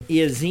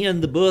is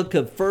in the book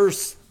of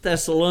First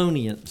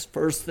Thessalonians.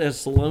 First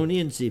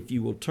Thessalonians, if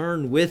you will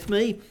turn with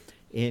me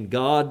in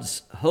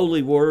God's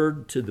holy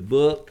word to the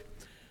book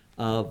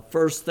of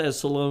First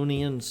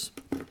Thessalonians,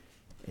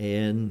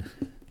 and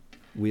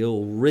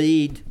we'll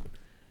read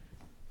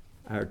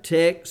our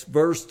text,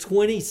 verse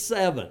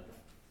 27.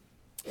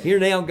 Hear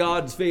now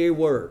God's very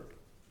word.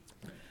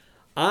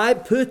 I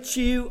put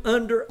you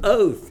under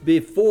oath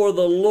before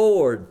the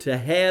Lord to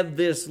have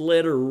this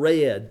letter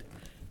read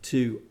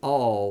to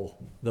all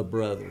the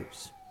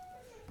brothers.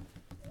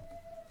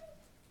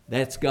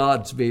 That's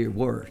God's very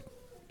word.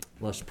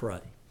 Let's pray.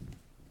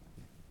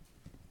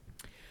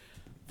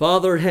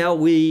 Father, how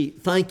we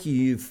thank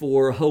you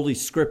for Holy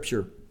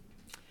Scripture.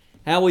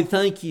 How we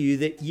thank you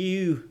that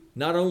you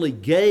not only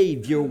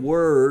gave your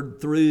word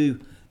through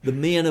the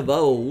men of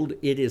old,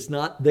 it is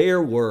not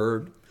their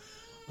word,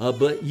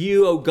 but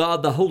you, O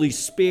God, the Holy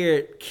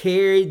Spirit,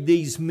 carried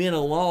these men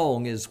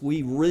along as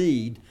we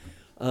read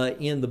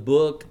in the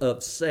book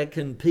of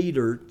 2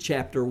 Peter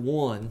chapter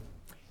 1.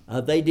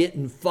 They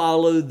didn't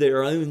follow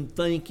their own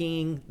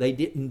thinking. They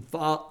didn't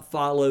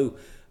follow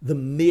the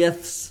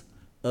myths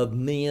of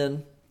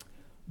men.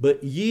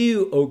 But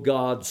you, O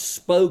God,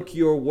 spoke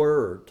your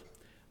word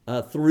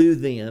through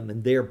them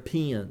and their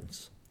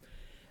pens.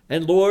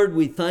 And Lord,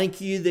 we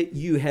thank you that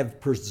you have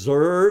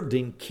preserved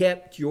and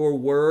kept your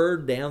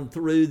word down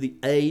through the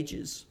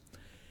ages.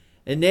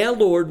 And now,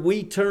 Lord,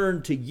 we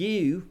turn to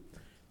you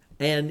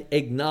and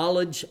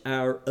acknowledge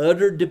our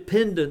utter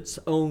dependence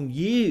on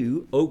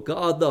you, O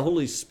God, the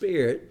Holy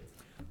Spirit,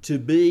 to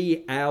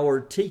be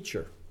our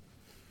teacher.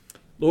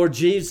 Lord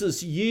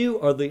Jesus, you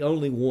are the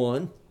only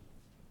one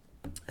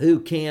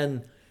who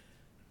can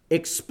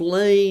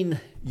explain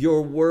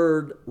your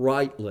word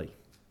rightly.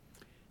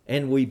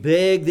 And we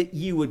beg that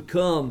you would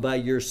come by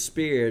your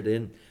Spirit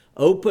and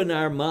open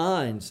our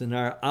minds and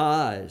our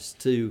eyes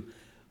to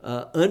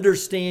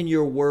understand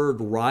your word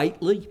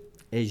rightly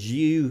as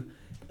you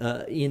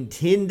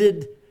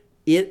intended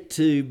it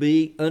to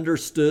be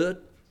understood.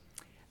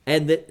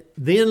 And that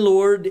then,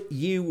 Lord,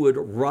 you would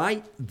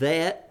write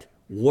that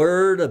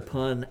word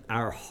upon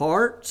our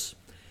hearts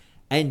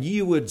and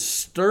you would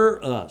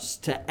stir us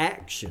to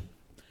action,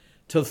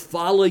 to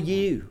follow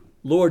you,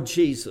 Lord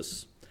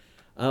Jesus,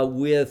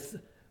 with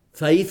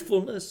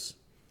faithfulness,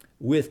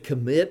 with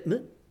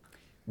commitment,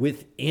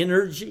 with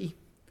energy,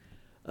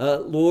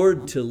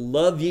 Lord, to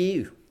love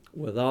you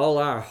with all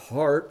our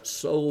heart,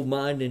 soul,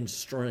 mind, and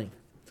strength,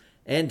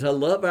 and to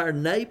love our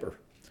neighbor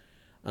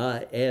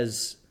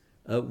as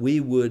we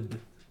would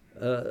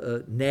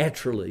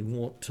naturally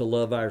want to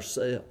love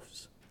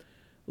ourselves.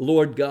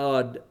 Lord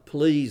God,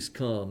 please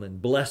come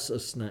and bless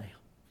us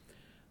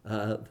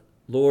now.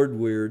 Lord,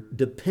 we're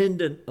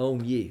dependent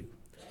on you,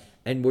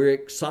 and we're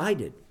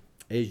excited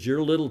as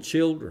your little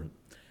children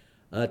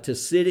to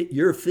sit at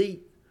your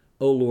feet,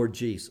 O Lord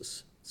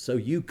Jesus. So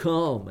you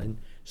come and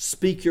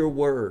speak your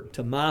word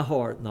to my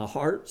heart and the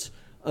hearts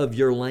of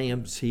your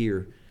lambs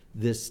here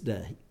this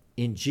day.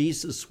 In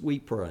Jesus we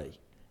pray.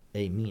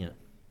 Amen.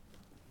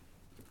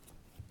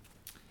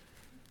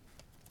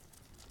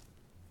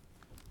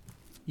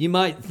 You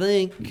might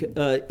think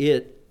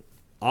it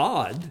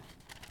odd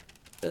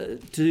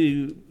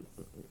to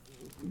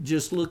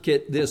just look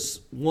at this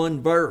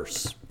one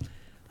verse.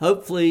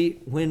 Hopefully,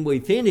 when we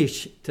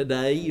finish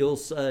today, you'll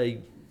say,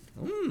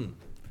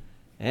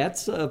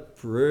 that's a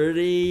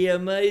pretty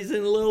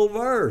amazing little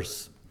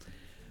verse.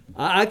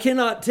 I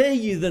cannot tell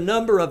you the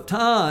number of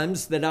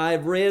times that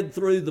I've read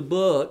through the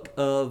book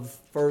of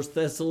 1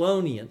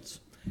 Thessalonians.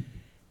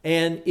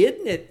 And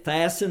isn't it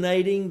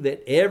fascinating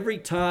that every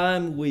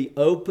time we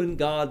open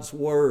God's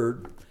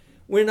Word,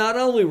 we're not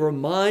only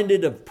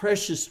reminded of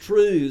precious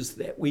truths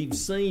that we've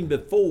seen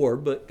before,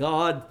 but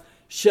God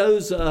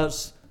shows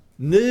us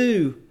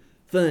new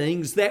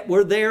things that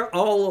were there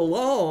all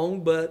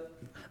along, but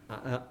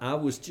I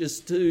was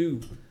just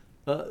too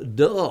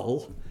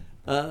dull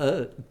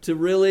to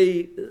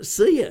really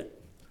see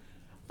it.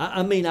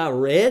 I mean, I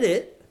read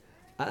it,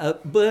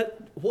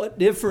 but what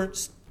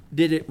difference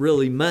did it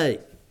really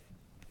make?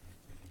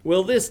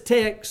 Well, this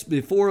text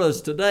before us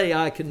today,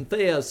 I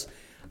confess,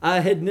 I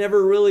had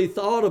never really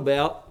thought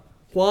about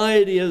why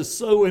it is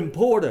so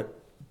important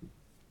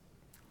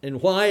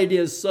and why it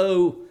is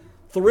so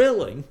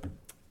thrilling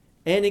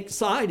and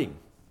exciting.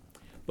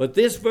 But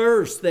this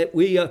verse that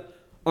we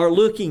are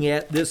looking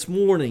at this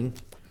morning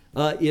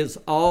is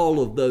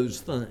all of those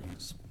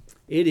things.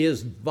 It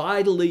is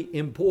vitally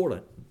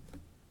important.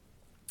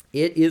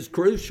 It is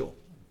crucial.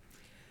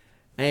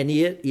 And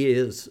it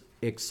is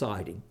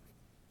exciting.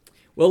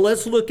 Well,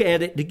 let's look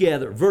at it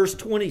together. Verse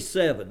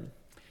 27.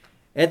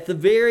 At the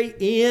very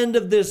end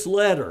of this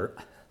letter,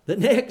 the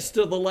next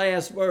to the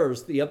last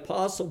verse, the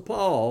Apostle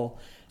Paul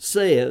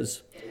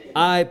says,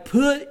 I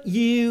put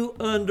you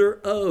under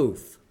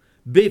oath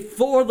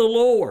before the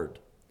Lord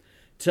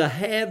to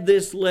have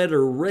this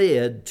letter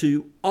read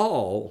to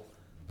all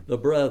the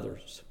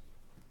brothers.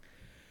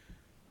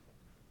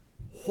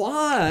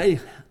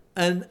 Why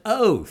an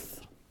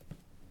oath?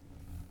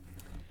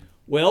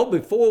 Well,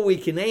 before we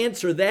can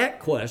answer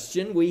that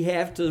question, we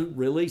have to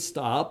really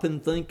stop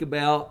and think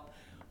about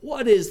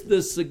what is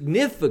the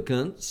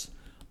significance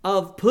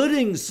of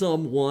putting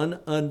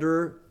someone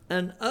under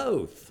an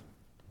oath.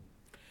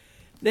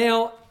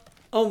 Now,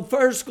 on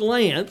first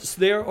glance,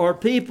 there are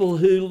people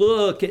who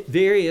look at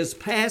various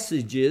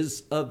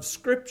passages of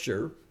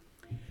Scripture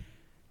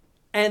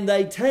and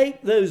they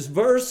take those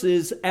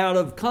verses out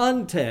of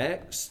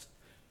context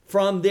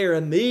from their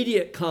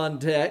immediate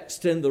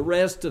context and the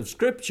rest of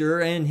Scripture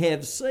and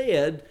have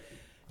said,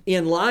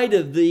 in light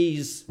of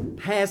these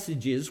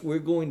passages we're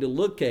going to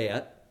look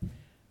at,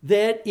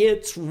 that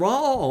it's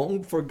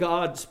wrong for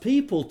God's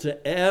people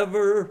to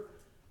ever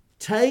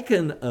take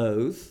an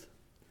oath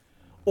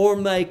or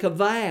make a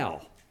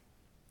vow.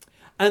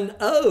 An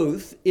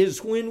oath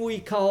is when we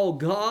call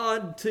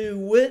God to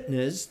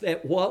witness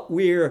that what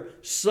we're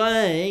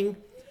saying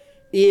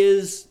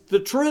is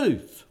the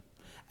truth.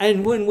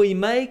 And when we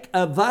make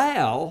a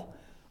vow,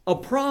 a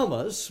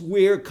promise,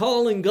 we're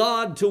calling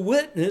God to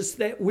witness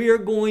that we're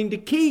going to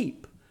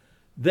keep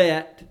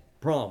that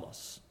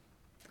promise.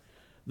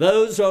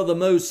 Those are the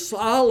most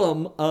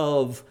solemn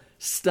of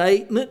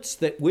statements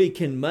that we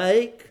can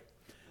make,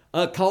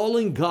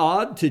 calling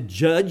God to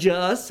judge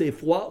us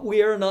if what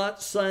we are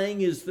not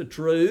saying is the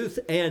truth.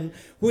 And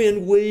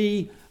when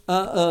we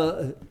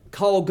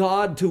call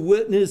God to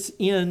witness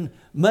in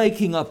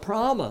making a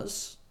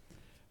promise,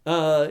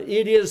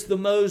 it is the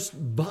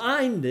most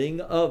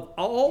binding of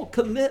all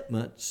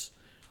commitments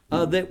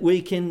that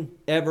we can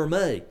ever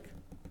make.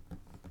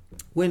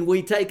 When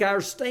we take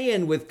our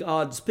stand with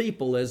God's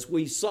people, as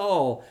we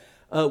saw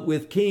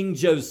with King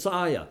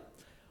Josiah,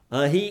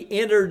 he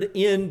entered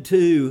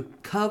into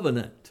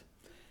covenant.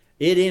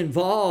 It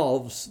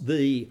involves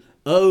the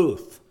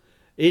oath.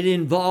 It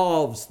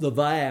involves the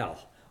vow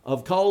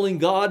of calling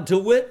God to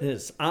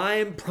witness. I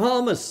am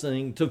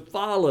promising to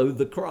follow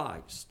the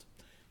Christ.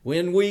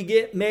 When we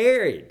get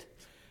married,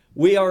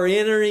 we are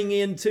entering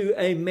into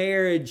a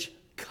marriage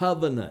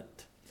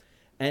covenant.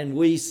 And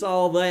we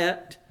saw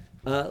that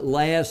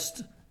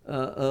last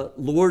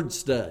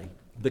Lord's Day,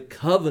 the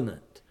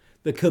covenant,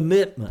 the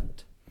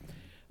commitment.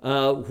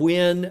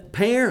 When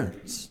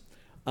parents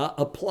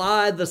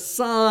apply the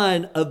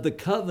sign of the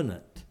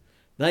covenant,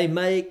 they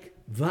make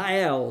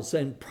vows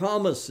and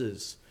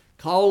promises,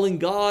 calling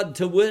God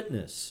to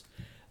witness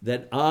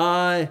that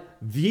I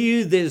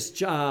view this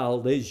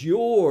child as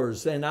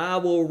yours and I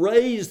will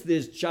raise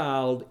this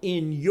child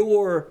in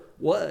your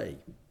way.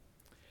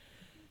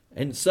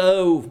 And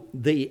so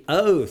the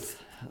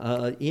oath,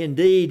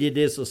 indeed, it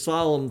is a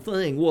solemn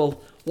thing. Well,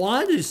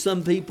 why do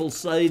some people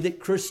say that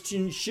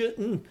Christians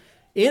shouldn't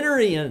enter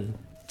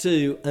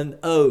into an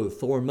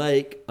oath or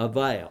make a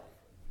vow?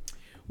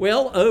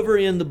 Well, over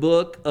in the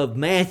book of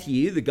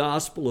Matthew, the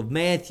Gospel of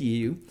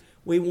Matthew,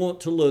 we want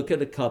to look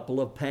at a couple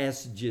of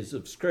passages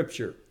of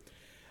Scripture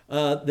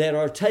that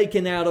are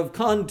taken out of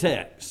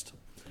context.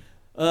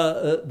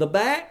 The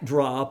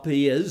backdrop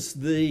is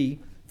the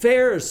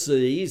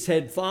Pharisees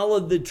had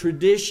followed the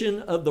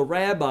tradition of the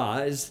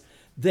rabbis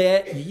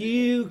that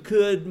you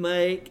could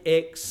make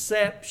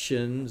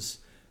exceptions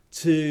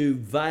to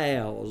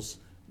vows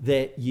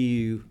that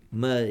you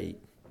made.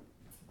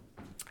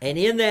 And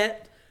in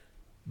that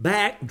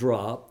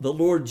backdrop, the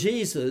Lord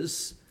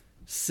Jesus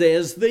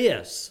says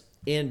this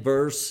in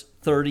verse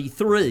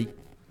 33.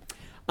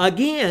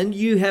 Again,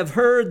 you have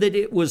heard that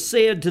it was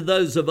said to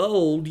those of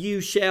old, you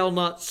shall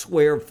not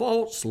swear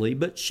falsely,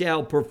 but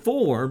shall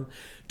perform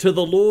to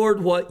the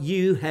Lord what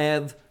you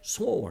have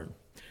sworn.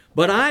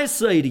 But I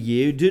say to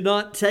you, do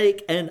not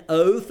take an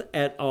oath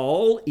at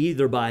all,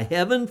 either by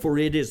heaven, for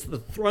it is the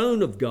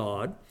throne of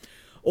God,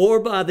 or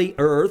by the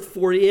earth,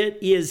 for it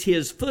is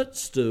his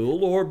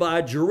footstool, or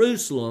by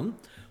Jerusalem,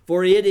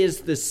 for it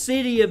is the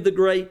city of the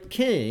great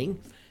King.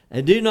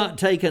 And do not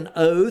take an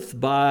oath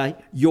by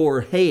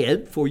your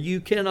head, for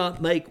you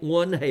cannot make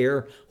one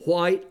hair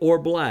white or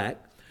black.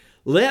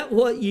 Let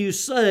what you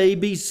say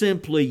be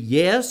simply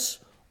yes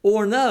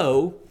or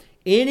no.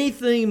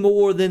 Anything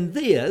more than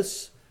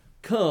this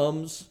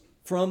comes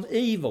from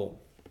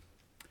evil.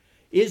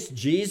 Is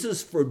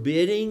Jesus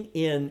forbidding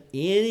in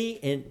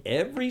any and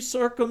every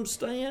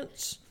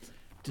circumstance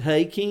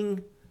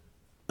taking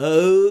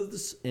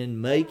oaths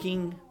and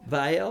making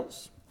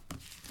vows?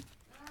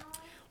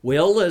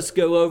 Well, let's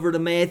go over to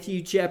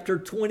Matthew chapter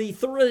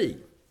 23.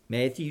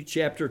 Matthew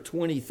chapter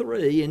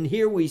 23, and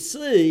here we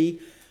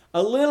see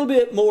a little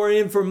bit more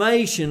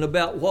information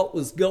about what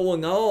was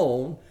going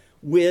on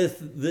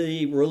with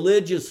the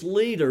religious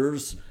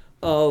leaders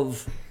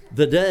of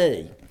the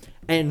day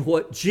and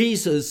what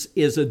Jesus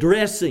is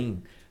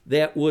addressing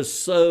that was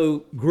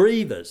so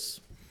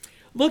grievous.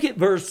 Look at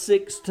verse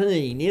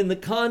 16 in the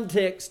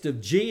context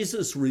of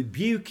Jesus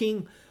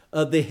rebuking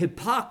the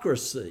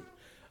hypocrisy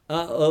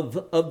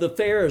of the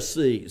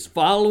Pharisees,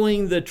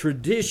 following the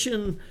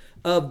tradition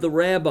of the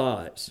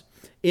rabbis.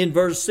 In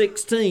verse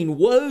 16,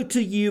 woe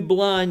to you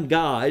blind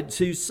guides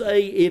who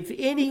say, if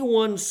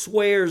anyone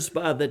swears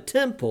by the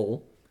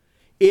temple,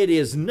 it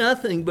is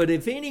nothing, but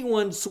if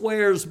anyone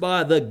swears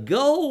by the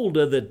gold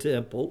of the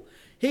temple,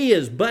 he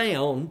is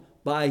bound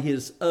by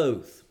his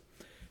oath.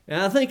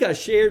 And I think I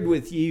shared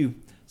with you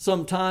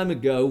some time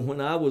ago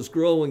when I was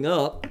growing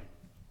up,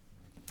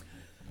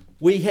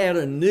 we had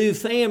a new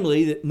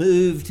family that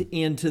moved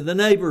into the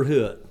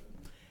neighborhood.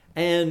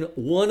 And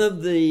one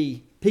of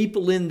the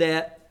people in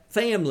that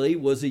family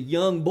was a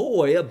young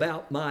boy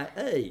about my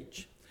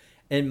age.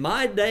 And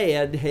my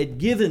dad had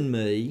given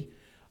me,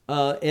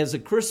 as a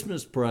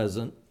Christmas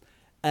present,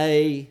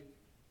 a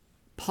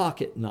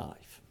pocket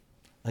knife,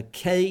 a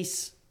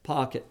case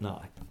pocket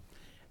knife.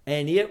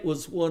 And it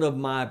was one of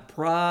my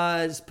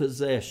prized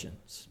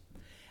possessions.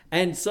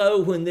 And so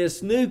when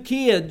this new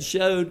kid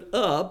showed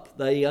up,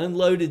 they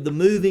unloaded the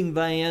moving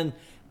van,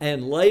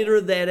 and later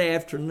that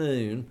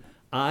afternoon,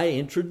 I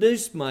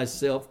introduced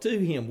myself to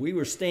him. We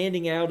were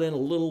standing out in a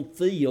little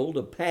field,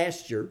 a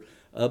pasture,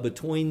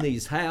 between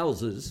these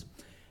houses,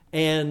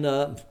 and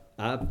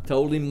I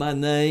told him my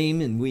name,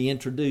 and we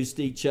introduced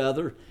each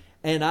other,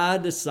 and I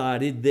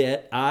decided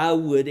that I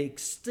would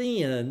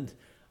extend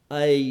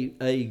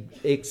a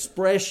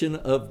expression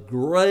of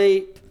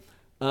great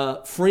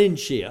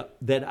friendship,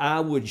 that I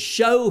would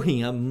show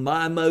him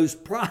my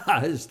most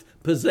prized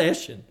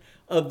possession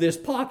of this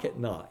pocket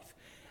knife.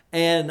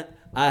 And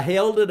I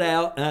held it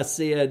out and I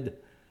said,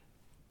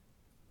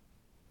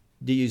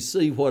 "Do you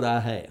see what I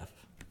have?"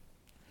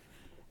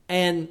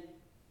 And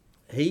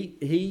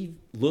he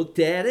looked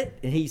at it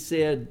and he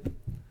said,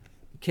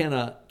 Can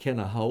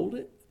I hold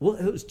it?" Well,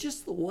 it was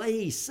just the way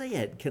he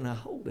said, "Can I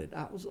hold it?"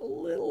 I was a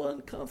little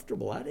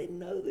uncomfortable. I didn't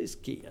know this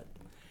kid.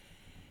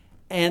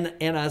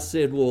 And I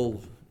said, "Well,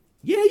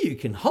 yeah, you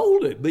can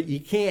hold it, but you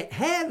can't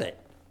have it."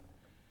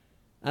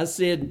 I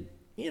said,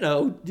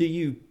 "Do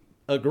you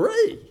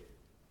agree?"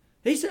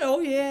 He said,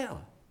 "Oh, yeah."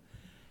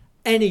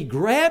 And he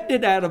grabbed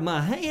it out of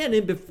my hand,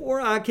 and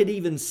before I could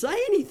even say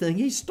anything,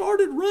 he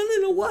started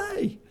running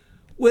away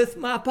with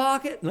my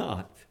pocket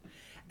knife.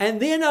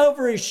 And then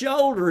over his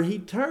shoulder, he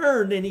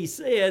turned and he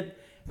said,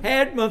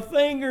 "Had my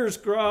fingers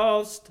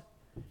crossed."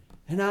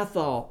 And I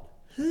thought,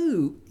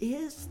 who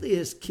is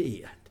this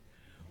kid?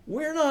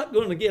 We're not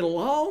going to get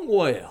along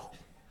well.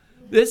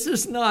 This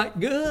is not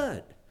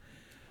good.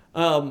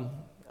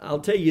 I'll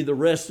tell you the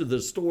rest of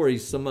the story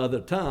some other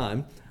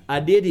time. I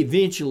did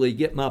eventually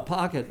get my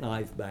pocket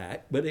knife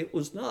back, but it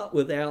was not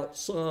without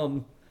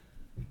some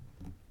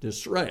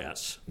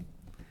distress.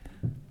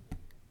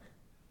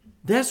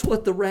 That's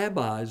what the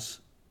rabbis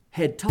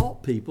had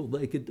taught people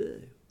they could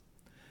do.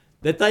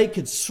 That they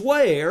could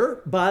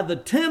swear by the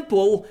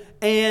temple,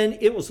 and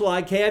it was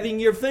like having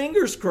your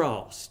fingers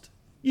crossed.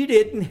 You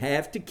didn't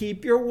have to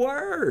keep your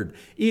word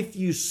if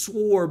you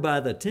swore by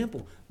the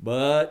temple.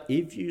 But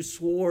if you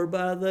swore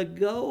by the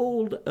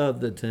gold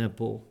of the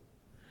temple,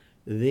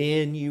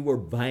 then you were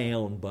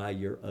bound by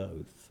your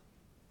oath.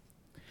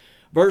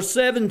 Verse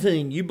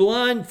 17, "You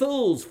blind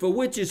fools, for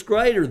which is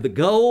greater, the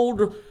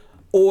gold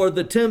or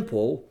the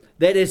temple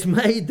that has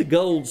made the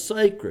gold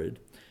sacred?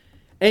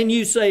 And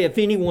you say, if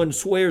anyone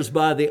swears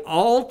by the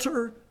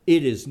altar,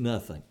 it is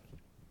nothing.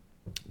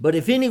 But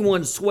if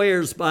anyone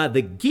swears by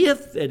the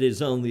gift that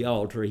is on the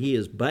altar, he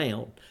is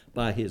bound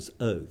by his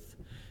oath.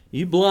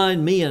 You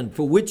blind men,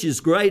 for which is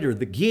greater,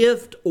 the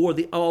gift or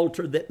the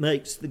altar that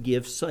makes the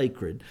gift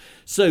sacred?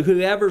 So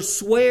whoever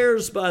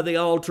swears by the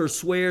altar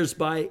swears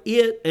by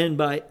it and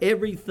by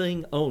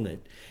everything on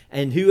it.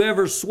 And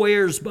whoever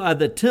swears by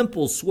the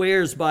temple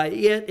swears by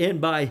it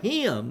and by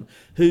him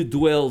who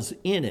dwells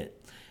in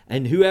it.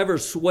 And whoever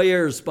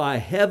swears by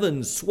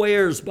heaven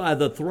swears by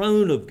the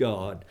throne of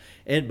God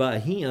and by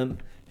him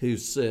who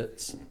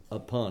sits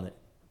upon it."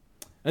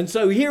 And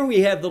so here we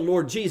have the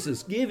Lord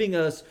Jesus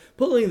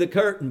pulling the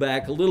curtain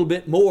back a little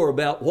bit more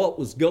about what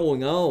was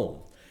going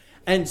on.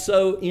 And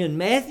so in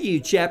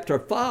Matthew chapter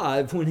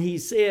 5, when he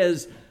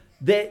says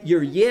that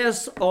your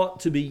yes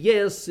ought to be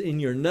yes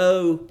and your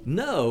no,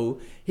 no,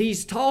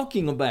 he's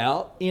talking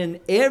about in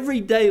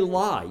everyday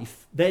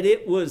life that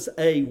it was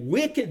a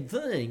wicked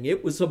thing.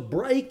 It was a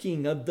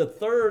breaking of the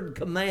third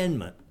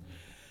commandment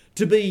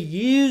to be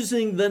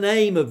using the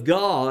name of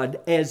God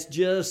as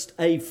just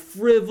a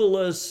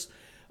frivolous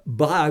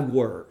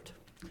byword.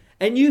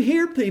 And you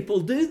hear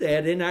people do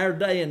that in our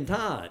day and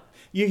time.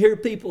 You hear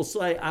people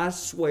say, "I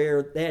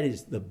swear that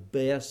is the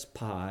best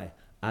pie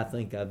I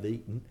think I've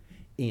eaten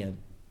in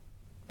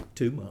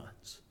 2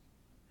 months."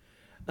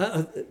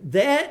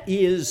 That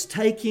is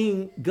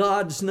taking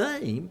God's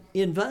name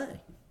in vain.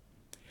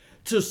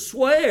 To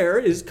swear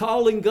is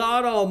calling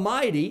God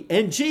Almighty,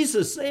 and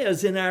Jesus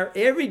says in our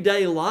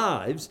everyday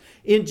lives,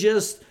 in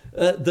just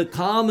the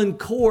common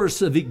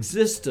course of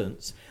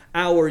existence,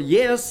 our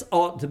yes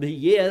ought to be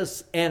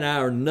yes and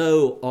our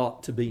no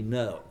ought to be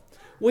no.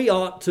 We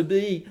ought to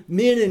be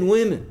men and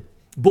women,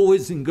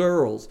 boys and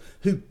girls,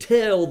 who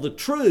tell the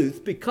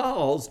truth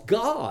because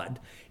God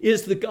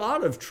is the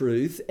God of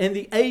truth. And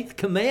the 8th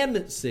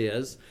commandment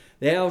says,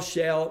 thou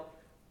shalt,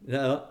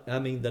 the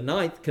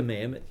 9th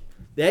commandment,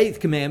 the 8th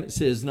commandment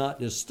says not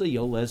to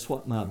steal. That's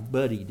what my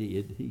buddy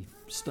did. He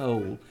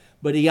stole.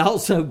 But he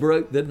also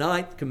broke the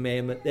 9th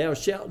commandment, thou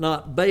shalt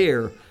not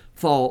bear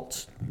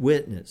false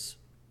witness.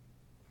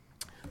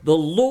 The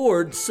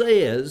Lord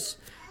says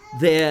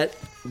that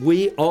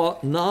we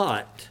ought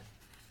not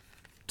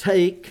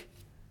take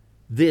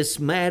this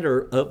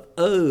matter of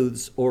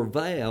oaths or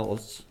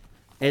vows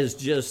as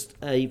just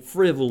a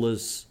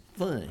frivolous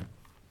thing.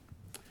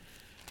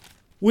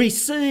 We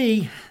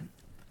see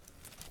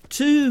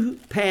two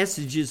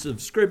passages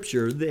of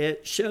Scripture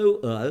that show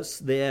us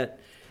that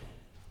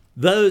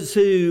those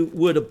who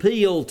would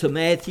appeal to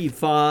Matthew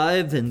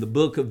 5 and the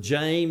book of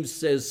James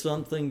says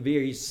something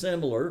very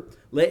similar.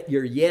 Let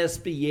your yes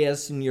be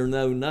yes and your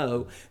no,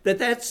 no.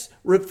 That's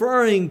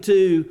referring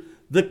to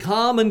the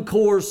common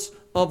course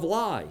of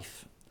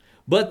life.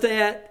 But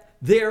that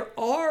there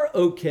are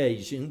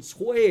occasions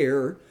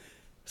where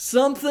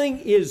something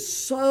is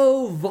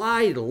so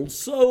vital,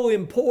 so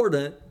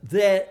important,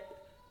 that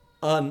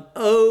an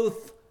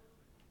oath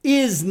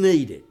is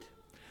needed.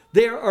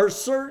 There are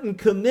certain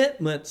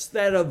commitments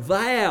that a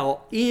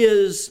vow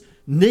is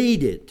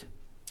needed.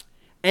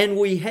 And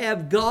we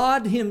have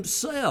God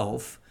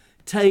Himself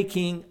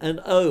taking an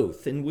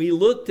oath. And we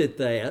looked at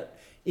that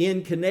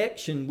in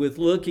connection with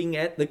looking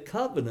at the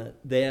covenant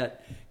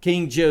that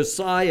King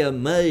Josiah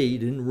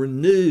made and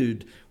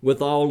renewed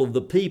with all of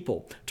the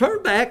people.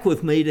 Turn back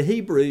with me to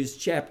Hebrews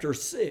chapter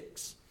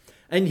 6.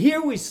 And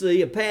here we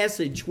see a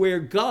passage where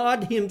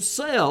God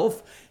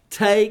Himself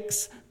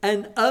takes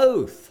an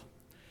oath.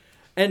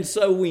 And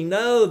so we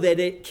know that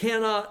it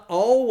cannot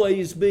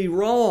always be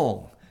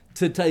wrong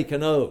to take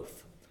an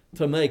oath,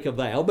 to make a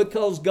vow,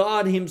 because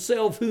God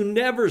Himself, who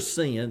never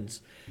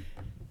sins,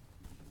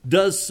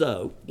 does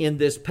so in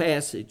this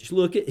passage.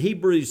 Look at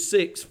Hebrews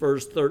 6,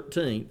 verse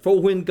 13. For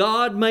when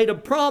God made a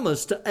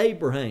promise to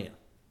Abraham,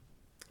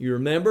 you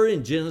remember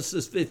in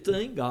Genesis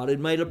 15, God had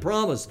made a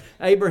promise.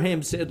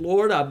 Abraham said,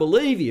 Lord, I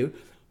believe you,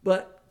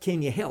 but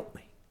can you help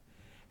me?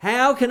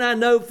 How can I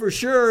know for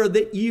sure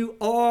that you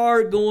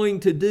are going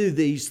to do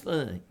these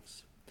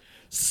things?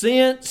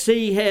 Since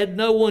he had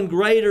no one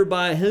greater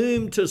by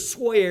whom to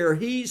swear,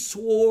 he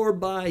swore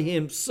by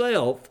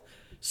himself,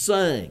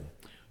 saying,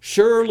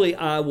 surely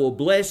I will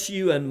bless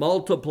you and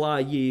multiply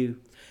you.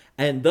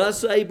 And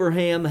thus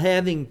Abraham,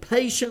 having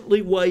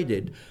patiently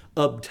waited,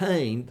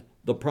 obtained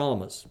the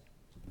promise.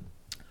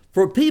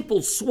 For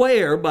people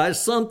swear by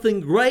something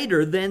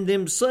greater than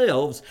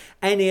themselves,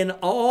 and in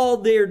all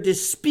their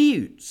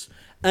disputes,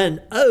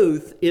 an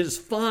oath is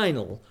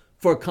final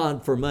for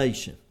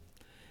confirmation.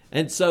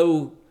 And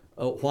so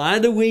why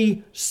do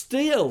we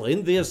still,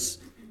 in this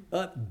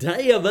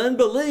day of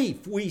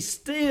unbelief, we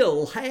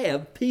still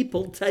have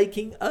people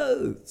taking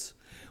oaths?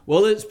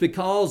 Well, it's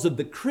because of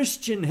the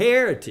Christian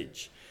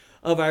heritage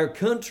of our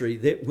country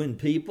that when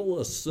people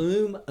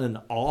assume an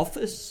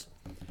office,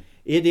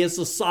 it is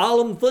a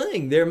solemn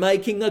thing. They're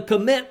making a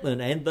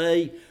commitment, and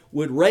they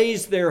would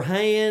raise their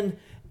hand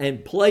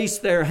and place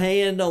their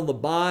hand on the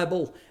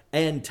Bible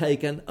and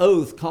take an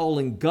oath,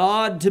 calling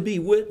God to be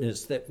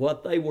witness that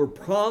what they were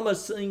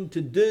promising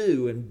to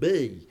do and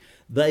be,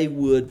 they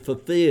would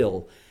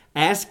fulfill,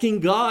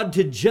 asking God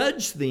to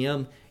judge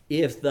them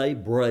if they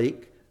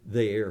break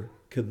their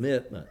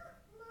commitment.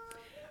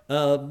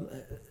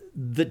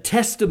 The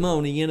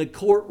testimony in a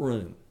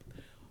courtroom.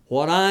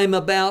 What I'm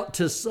about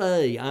to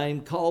say,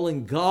 I'm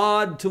calling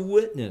God to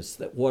witness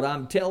that what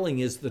I'm telling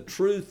is the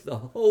truth, the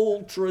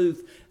whole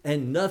truth,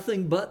 and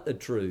nothing but the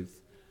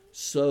truth.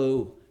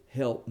 So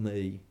help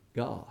me,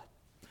 God.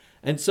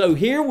 And so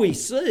here we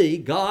see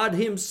God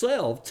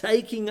Himself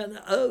taking an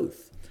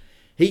oath.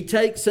 He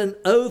takes an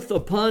oath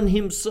upon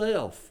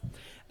Himself.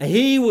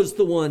 He was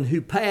the one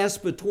who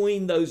passed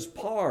between those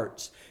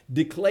parts,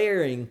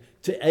 declaring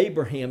to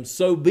Abraham,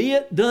 so be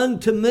it done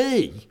to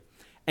me,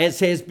 as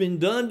has been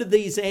done to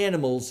these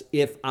animals,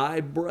 if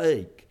I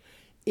break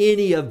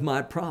any of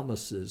my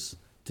promises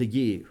to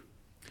you.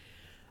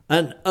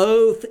 An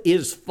oath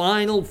is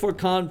final for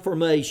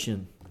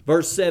confirmation.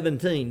 Verse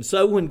 17,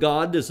 so when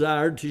God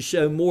desired to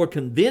show more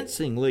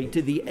convincingly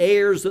to the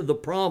heirs of the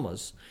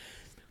promise,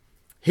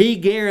 He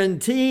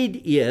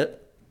guaranteed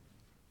it,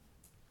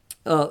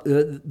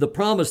 the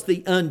promise,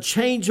 the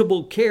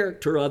unchangeable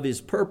character of His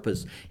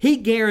purpose. He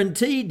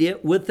guaranteed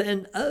it with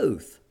an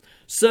oath,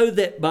 so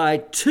that by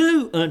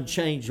two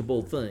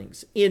unchangeable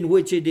things, in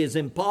which it is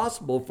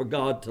impossible for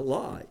God to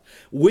lie,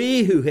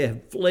 we who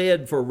have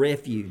fled for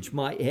refuge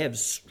might have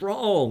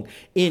strong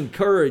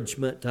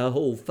encouragement to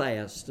hold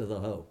fast to the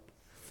hope.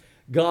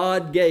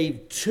 God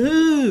gave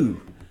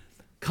two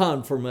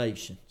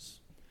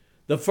confirmations.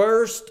 The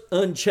first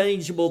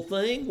unchangeable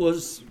thing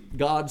was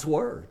God's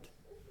Word.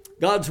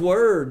 God's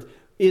Word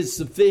is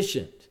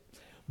sufficient.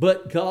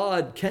 But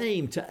God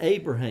came to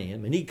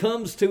Abraham, and He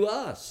comes to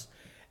us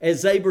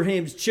as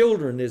Abraham's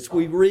children, as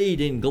we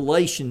read in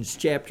Galatians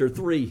chapter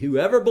 3.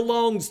 Whoever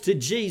belongs to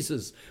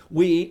Jesus,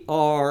 we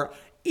are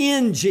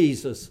in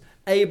Jesus,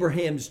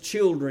 Abraham's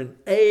children,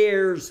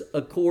 heirs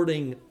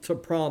according to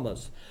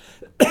promise.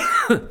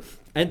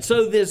 And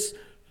so this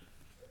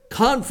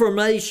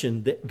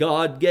confirmation that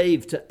God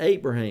gave to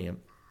Abraham,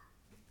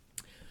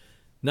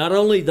 not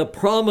only the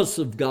promise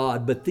of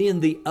God, but then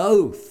the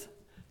oath.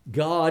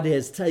 God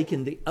has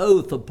taken the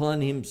oath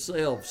upon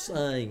Himself,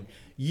 saying,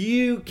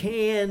 you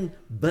can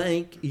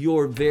bank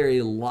your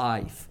very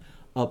life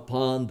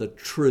upon the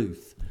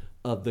truth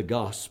of the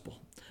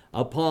gospel,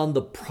 upon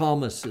the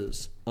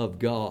promises of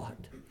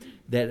God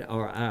that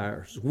are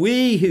ours.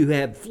 We who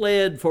have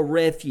fled for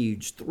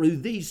refuge through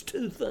these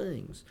two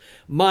things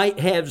might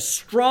have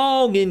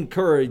strong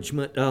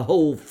encouragement to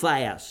hold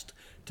fast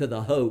to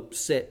the hope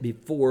set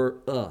before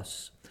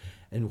us.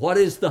 And what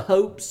is the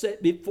hope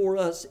set before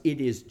us? It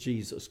is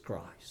Jesus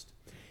Christ.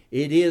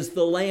 It is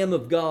the Lamb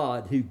of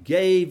God who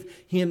gave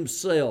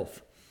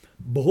himself,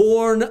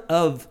 born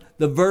of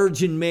the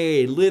Virgin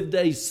Mary, lived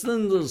a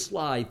sinless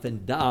life,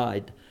 and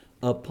died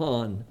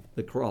upon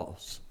the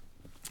cross.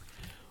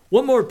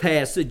 One more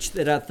passage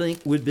that I think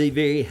would be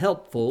very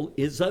helpful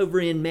is over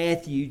in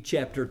Matthew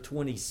chapter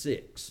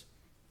 26.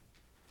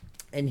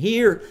 And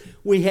here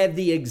we have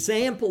the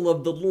example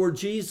of the Lord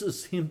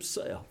Jesus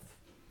himself.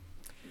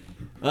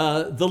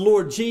 The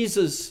Lord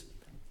Jesus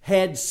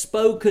had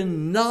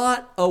spoken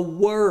not a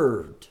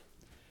word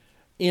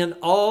in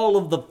all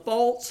of the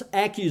false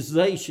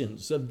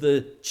accusations of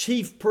the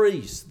chief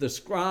priests, the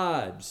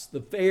scribes,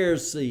 the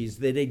Pharisees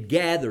that had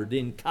gathered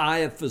in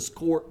Caiaphas'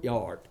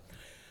 courtyard.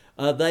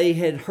 They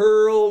had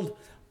hurled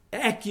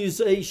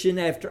accusation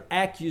after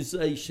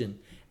accusation,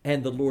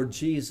 and the Lord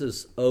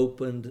Jesus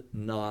opened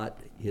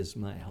not his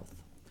mouth.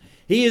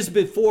 He is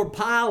before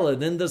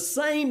Pilate, and the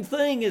same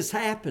thing is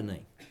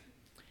happening.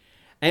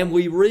 And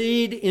we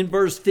read in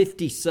verse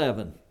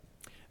 57,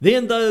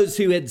 "Then those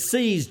who had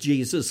seized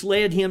Jesus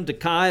led him to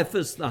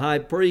Caiaphas the high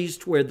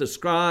priest, where the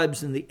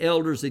scribes and the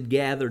elders had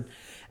gathered.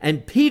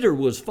 And Peter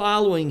was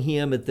following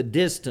him at the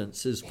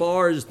distance as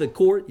far as the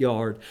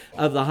courtyard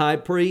of the high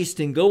priest.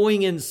 And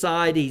going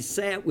inside, he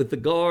sat with the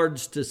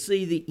guards to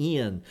see the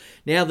end.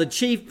 Now the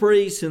chief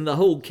priests and the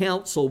whole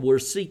council were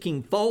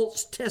seeking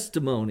false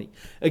testimony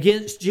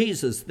against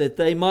Jesus, that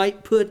they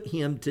might put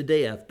him to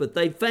death. But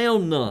they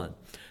found none,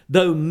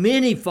 though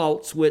many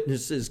false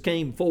witnesses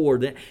came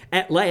forward.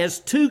 At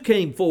last 2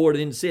 came forward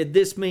and said,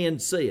 'This man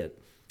said,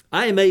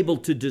 I am able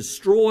to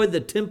destroy the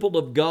temple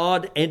of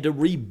God and to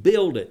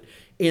rebuild it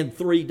in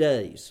 3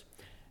 days.'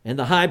 And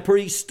the high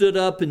priest stood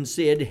up and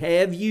said,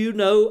 'Have you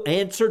no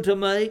answer to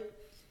make?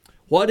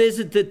 What is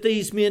it that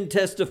these men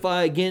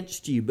testify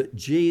against you?' But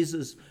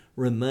Jesus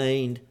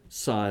remained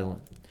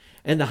silent.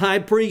 And the high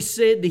priest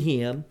said to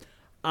him,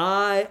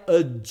 'I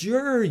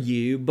adjure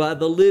you by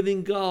the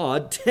living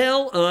God,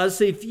 tell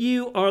us if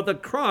you are the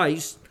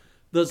Christ,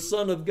 the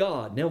Son of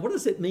God.'" Now, what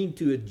does it mean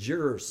to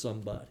adjure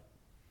somebody?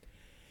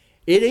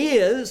 It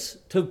is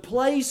to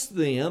place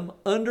them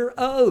under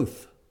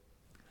oath.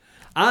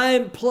 I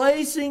am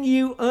placing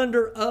you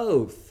under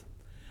oath.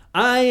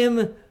 I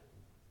am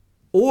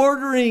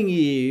ordering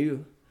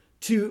you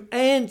to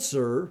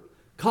answer,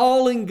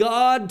 calling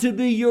God to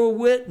be your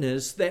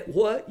witness that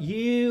what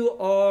you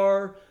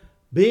are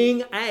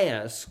being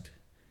asked,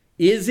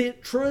 is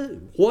it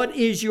true? What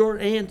is your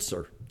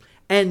answer?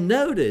 And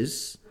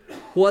notice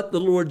what the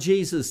Lord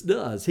Jesus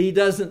does. He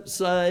doesn't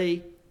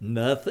say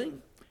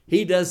nothing.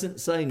 He doesn't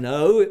say,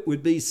 "No, it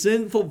would be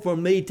sinful for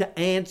me to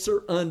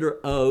answer under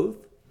oath."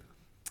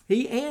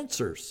 He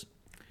answers.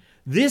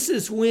 This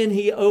is when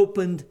he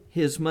opened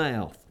his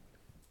mouth.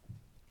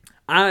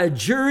 "I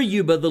adjure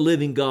you by the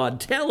living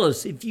God, tell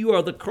us if you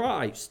are the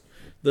Christ,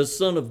 the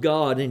Son of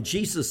God." And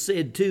Jesus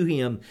said to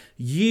him,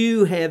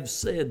 "You have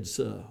said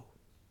so.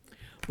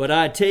 But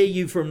I tell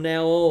you, from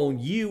now on,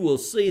 you will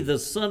see the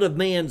Son of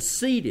Man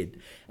seated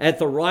at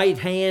the right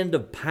hand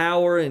of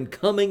power and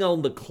coming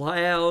on the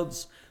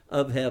clouds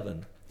of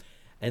heaven."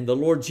 And the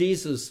Lord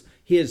Jesus,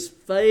 his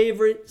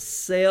favorite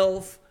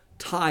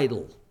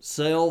self-title,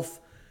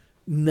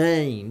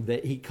 self-name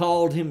that he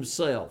called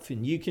himself,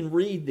 and you can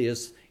read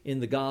this in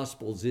the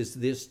Gospels, is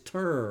this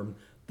term,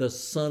 the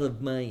Son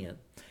of Man.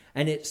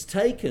 And it's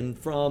taken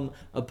from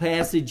a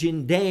passage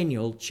in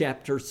Daniel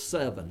chapter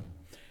 7,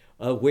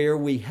 where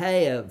we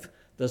have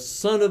the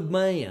Son of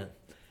Man,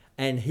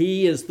 and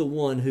he is the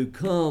one who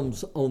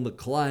comes on the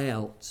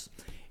clouds.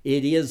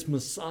 It is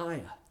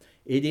Messiah.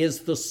 It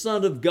is the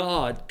Son of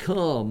God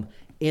come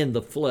in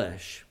the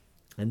flesh.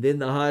 And then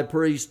the high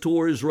priest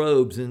tore his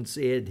robes and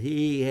said,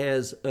 "He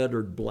has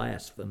uttered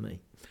blasphemy.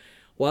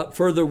 What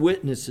further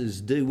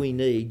witnesses do we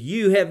need?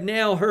 You have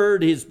now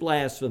heard his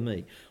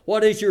blasphemy.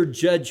 What is your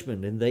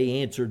judgment?" And they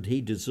answered,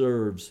 "He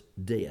deserves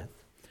death."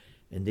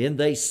 And then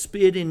they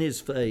spit in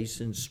his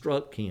face and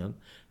struck him,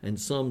 and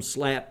some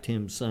slapped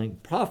him, saying,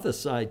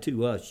 "Prophesy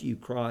to us, you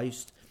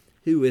Christ.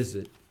 Who is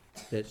it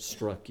that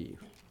struck you?"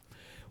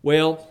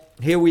 Well,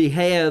 here we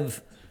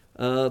have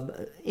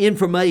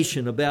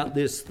information about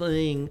this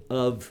thing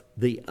of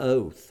the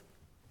oath.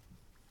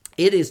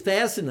 It is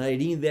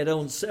fascinating that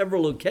on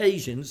several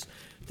occasions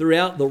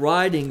throughout the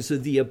writings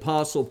of the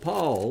Apostle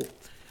Paul,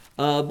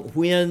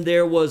 when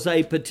there was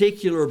a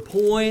particular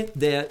point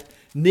that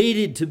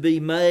needed to be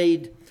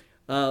made,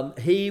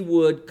 he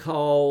would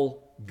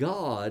call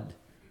God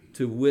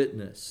to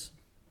witness.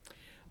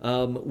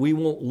 We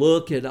won't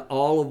look at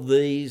all of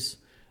these,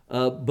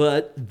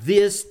 but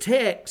this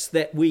text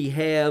that we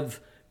have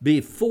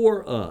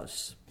before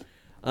us,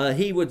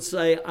 he would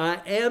say,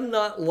 "I am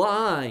not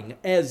lying,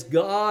 as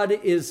God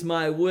is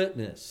my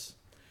witness."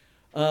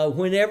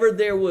 whenever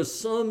there was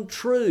some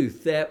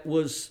truth that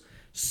was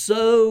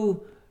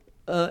so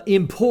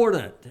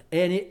important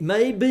and it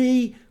may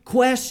be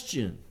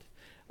questioned,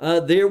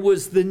 there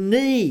was the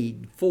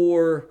need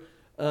for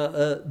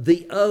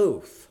the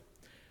oath.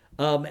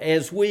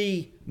 As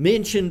we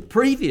mentioned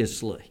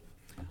previously,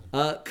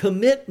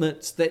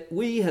 commitments that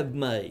we have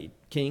made.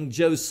 King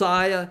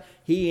Josiah,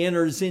 he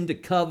enters into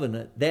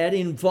covenant. That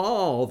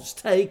involves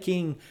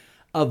taking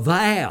a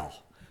vow,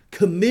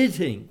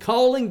 committing,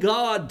 calling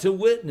God to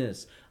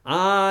witness.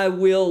 I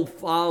will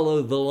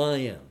follow the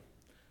Lamb.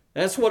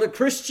 That's what a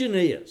Christian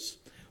is.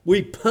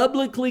 We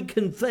publicly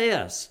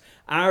confess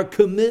our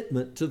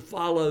commitment to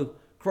follow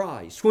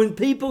Christ. When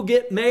people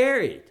get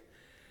married,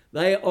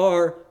 they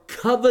are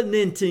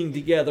covenanting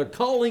together,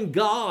 calling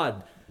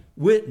God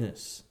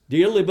witness.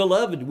 Dearly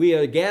beloved, we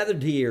are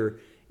gathered here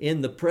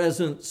in the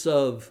presence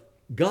of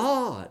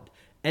God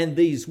and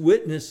these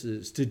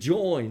witnesses to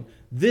join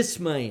this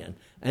man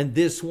and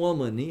this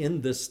woman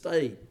in the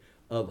state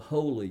of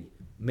holy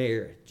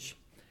marriage.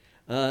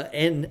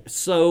 And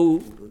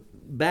so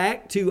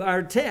back to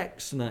our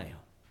text now.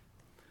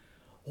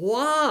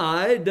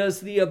 Why does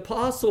the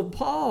Apostle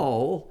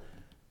Paul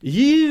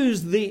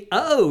use the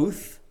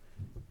oath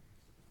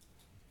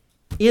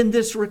in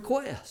this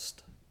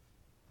request?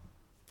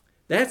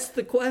 That's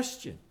the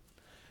question.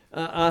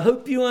 I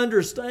hope you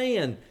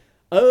understand.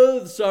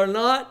 Oaths are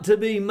not to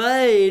be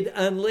made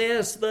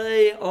unless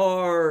they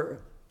are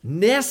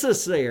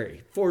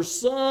necessary for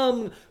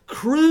some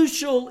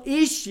crucial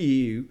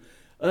issue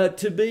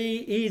to be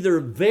either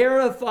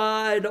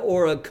verified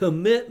or a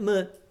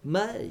commitment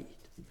made.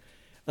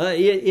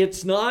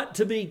 It's not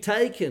to be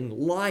taken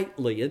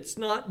lightly. It's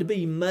not to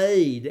be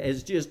made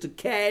as just a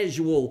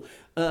casual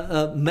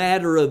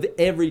matter of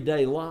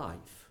everyday life.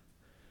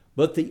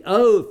 But the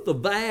oath, the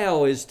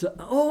vow, is to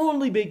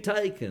only be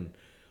taken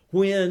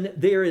when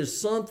there is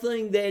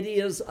something that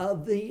is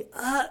of the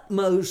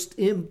utmost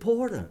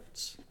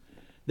importance,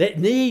 that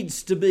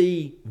needs to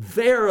be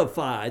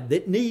verified,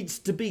 that needs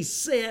to be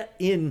set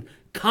in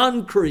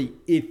concrete,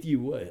 if you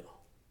will.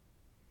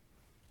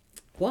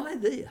 Why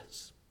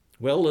this?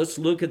 Well, let's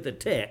look at the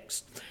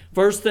text.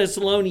 1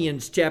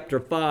 Thessalonians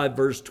chapter 5,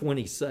 verse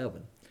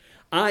 27.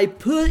 I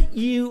put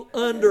you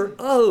under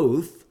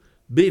oath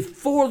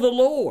before the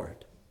Lord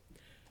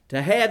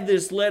to have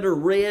this letter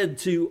read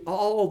to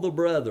all the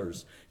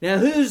brothers. Now,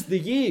 who's the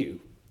you?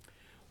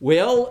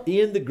 Well,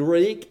 in the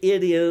Greek,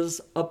 it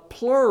is a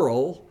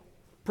plural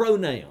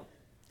pronoun.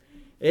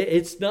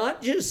 It's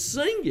not just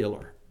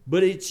singular,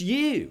 but it's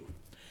you.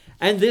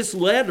 And this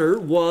letter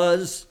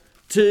was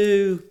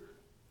to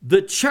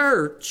the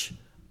church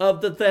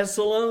of the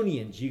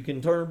Thessalonians. You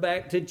can turn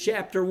back to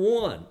chapter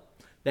 1.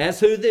 That's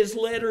who this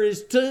letter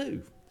is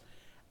to.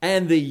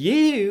 And the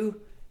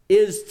you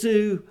is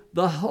to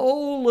the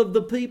whole of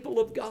the people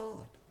of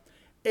God.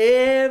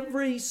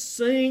 Every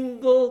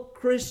single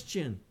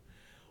Christian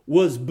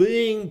was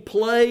being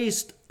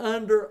placed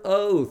under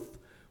oath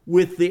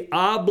with the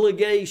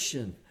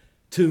obligation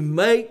to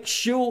make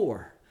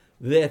sure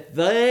that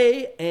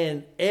they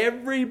and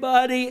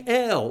everybody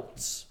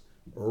else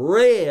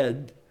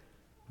read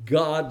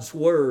God's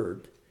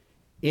word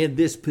in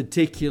this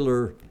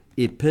particular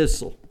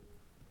epistle.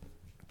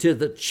 To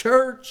the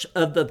church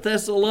of the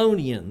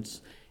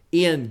Thessalonians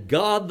in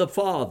God the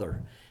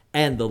Father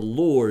and the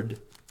Lord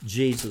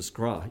Jesus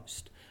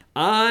Christ.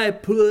 I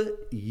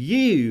put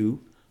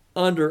you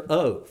under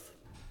oath.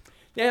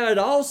 Now, it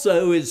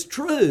also is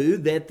true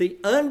that the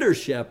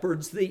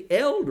under-shepherds, the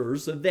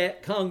elders of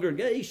that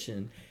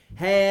congregation,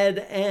 had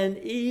an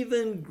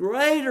even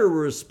greater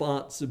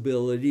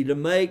responsibility to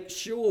make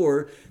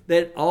sure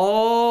that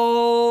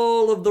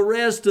all of the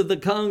rest of the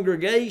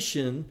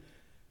congregation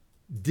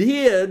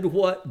did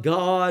what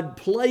God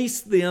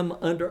placed them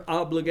under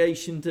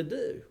obligation to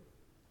do.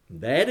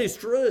 That is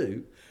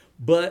true,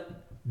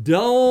 but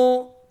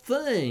don't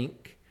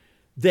think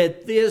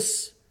that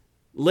this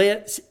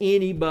lets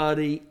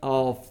anybody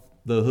off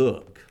the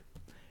hook.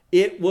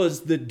 It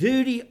was the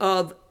duty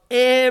of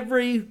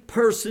every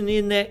person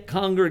in that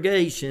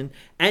congregation,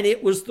 and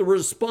it was the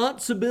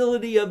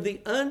responsibility of the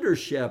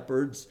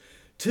under-shepherds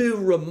to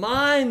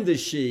remind the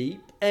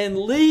sheep and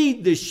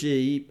lead the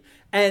sheep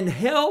and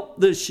help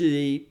the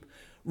sheep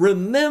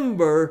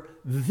remember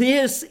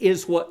this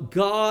is what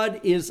God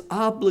is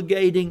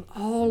obligating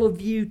all of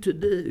you to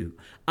do.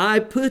 I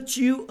put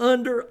you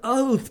under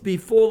oath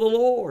before the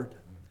Lord.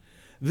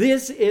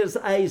 This is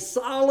a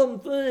solemn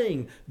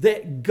thing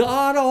that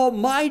God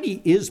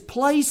Almighty is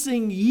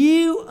placing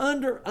you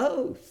under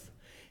oath.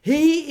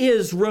 He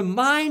is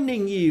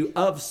reminding you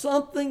of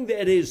something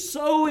that is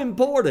so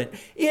important.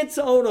 It's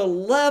on a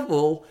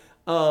level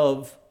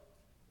of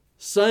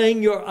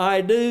saying your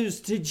I do's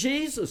to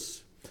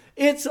Jesus.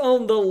 It's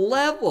on the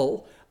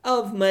level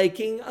of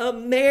making a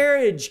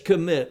marriage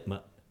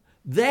commitment.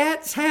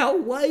 That's how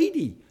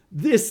weighty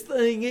this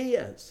thing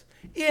is.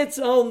 It's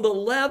on the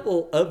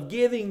level of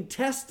giving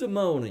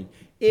testimony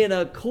in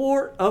a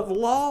court of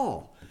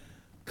law,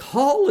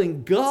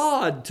 calling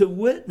God to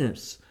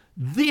witness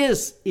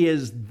This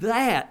is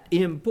that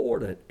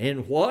important.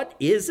 And what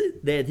is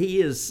it that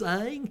he is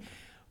saying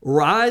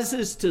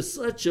rises to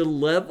such a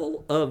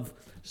level of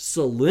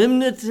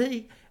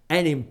solemnity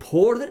and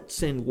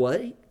importance and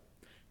weight?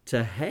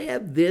 To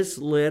have this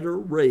letter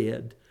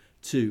read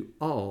to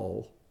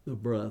all the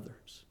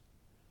brothers.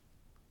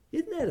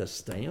 Isn't that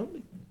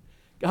astounding?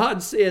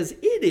 God says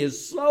it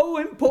is so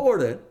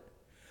important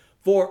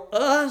for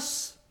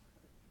us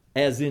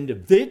as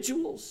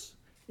individuals,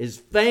 as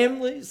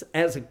families,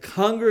 as a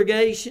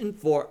congregation,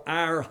 for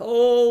our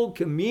whole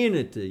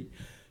community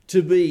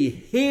to be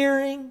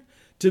hearing,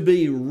 to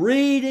be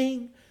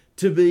reading,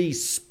 to be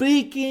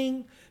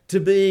speaking, to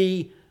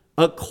be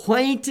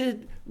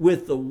acquainted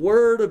with the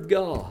Word of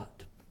God.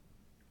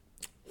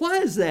 Why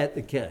is that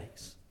the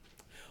case?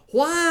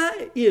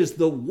 Why is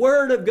the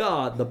Word of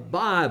God, the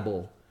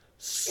Bible,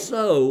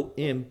 so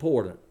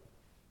important?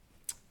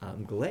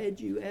 I'm glad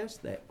you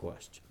asked that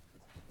question.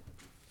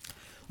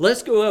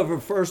 Let's go over,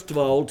 first of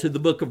all, to the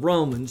book of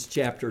Romans,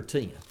 chapter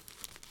 10.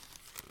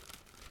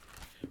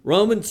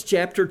 Romans,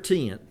 chapter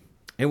 10.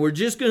 And we're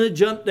just going to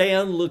jump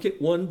down and look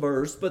at one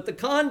verse, but the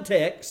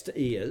context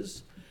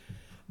is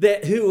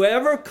that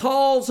whoever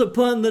calls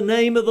upon the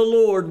name of the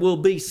Lord will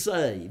be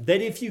saved. That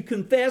if you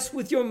confess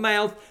with your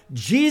mouth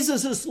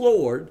Jesus is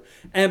Lord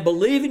and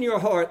believe in your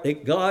heart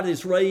that God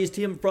has raised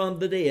him from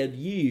the dead,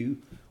 you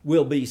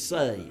will be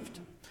saved.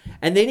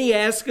 And then he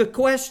asks a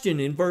question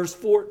in verse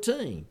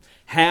 14.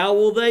 How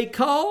will they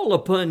call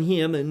upon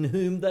him in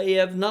whom they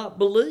have not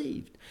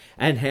believed?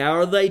 And how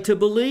are they to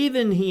believe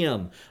in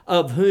him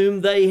of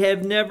whom they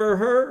have never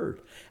heard?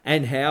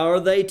 And how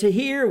are they to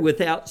hear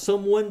without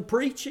someone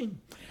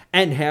preaching?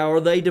 And how are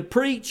they to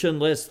preach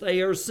unless they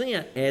are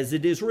sent? As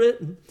it is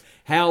written,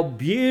 how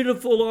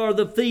beautiful are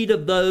the feet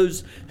of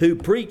those who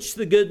preach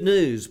the good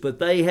news, but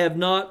they have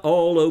not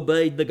all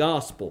obeyed the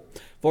gospel.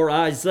 For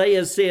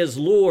Isaiah says,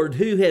 Lord,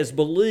 who has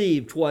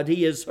believed what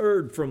he has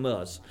heard from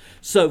us?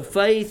 So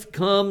faith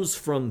comes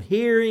from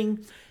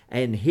hearing,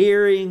 and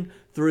hearing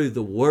through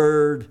the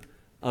word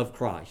of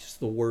Christ,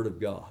 the word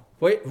of God.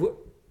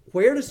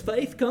 Where does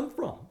faith come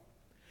from?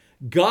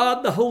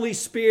 God, the Holy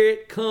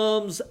Spirit,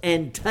 comes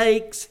and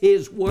takes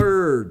his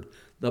word,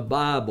 the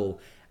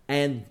Bible,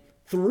 and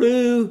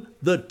through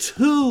the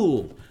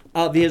tool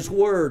of his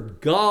word,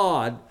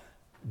 God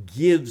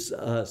gives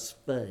us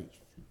faith.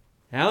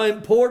 How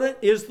important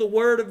is the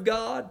word of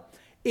God?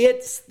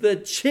 It's the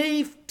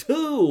chief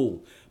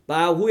tool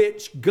by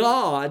which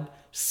God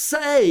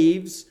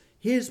saves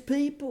his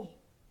people.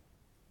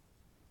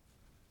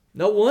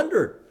 No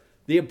wonder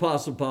the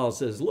Apostle Paul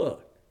says,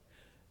 look,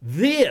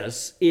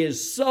 this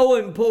is so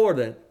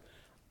important.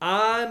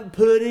 I'm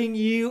putting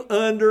you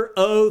under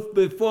oath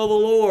before the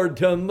Lord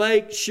to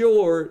make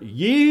sure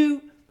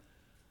you,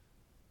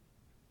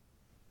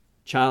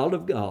 child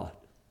of God,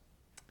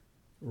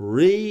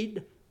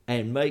 read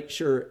and make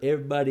sure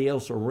everybody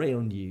else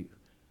around you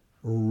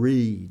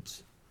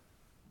reads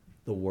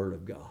the Word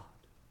of God,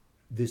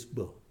 this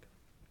book.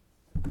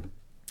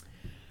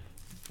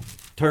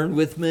 Turn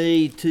with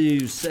me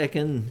to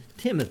 2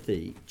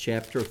 Timothy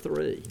chapter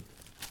 3.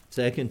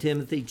 2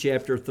 Timothy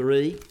chapter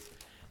 3,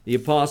 the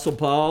Apostle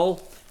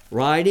Paul,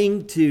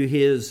 writing to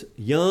his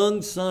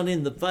young son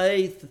in the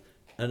faith,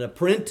 an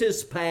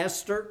apprentice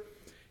pastor,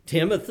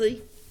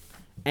 Timothy,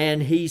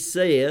 and he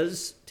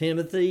says,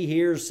 Timothy,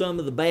 here's some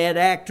of the bad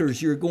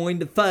actors you're going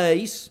to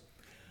face,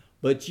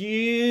 but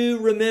you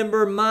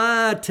remember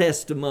my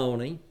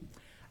testimony,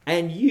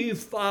 and you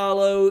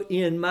follow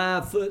in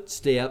my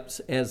footsteps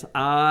as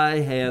I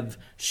have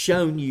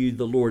shown you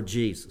the Lord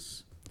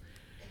Jesus.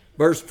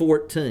 Verse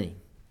 14.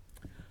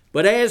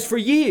 But as for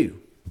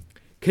you,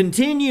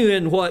 continue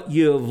in what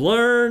you have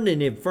learned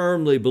and have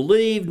firmly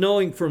believed,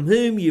 knowing from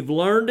whom you've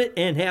learned it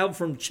and how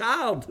from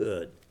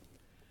childhood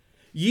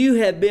you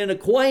have been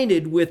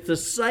acquainted with the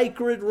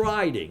sacred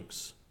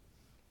writings,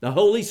 the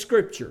Holy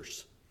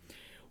Scriptures,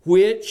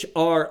 which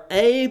are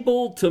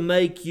able to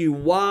make you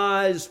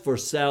wise for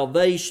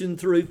salvation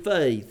through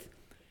faith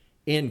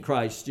in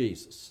Christ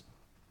Jesus.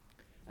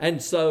 And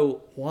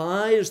so,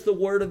 why is the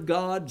Word of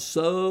God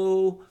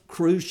so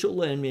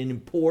crucial and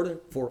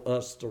important for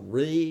us to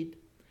read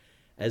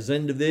as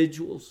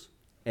individuals,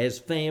 as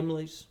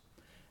families,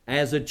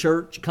 as a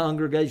church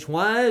congregation?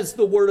 Why is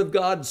the Word of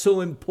God so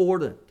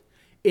important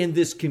in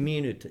this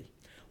community?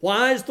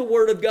 Why is the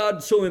Word of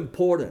God so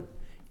important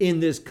in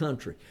this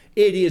country?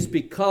 It is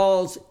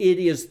because it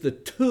is the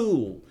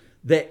tool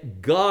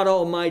that God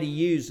Almighty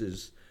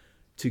uses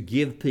to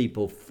give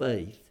people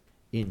faith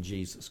in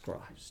Jesus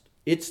Christ.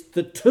 It's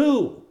the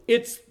tool,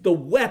 it's the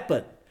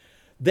weapon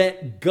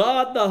that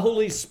God the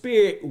Holy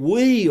Spirit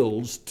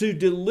wields to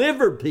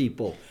deliver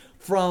people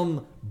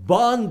from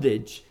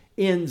bondage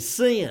in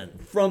sin,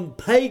 from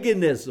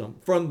paganism,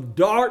 from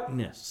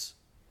darkness.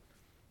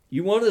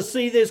 You want to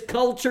see this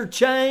culture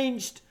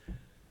changed?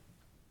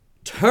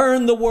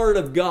 Turn the Word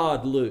of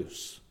God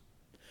loose.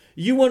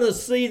 You want to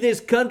see this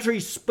country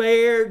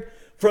spared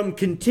from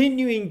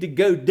continuing to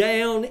go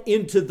down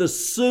into the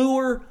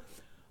sewer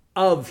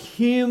of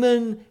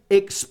human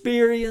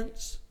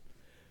experience?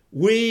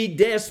 We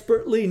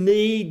desperately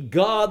need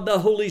God the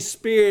Holy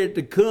Spirit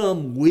to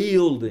come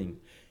wielding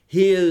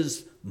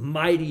His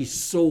mighty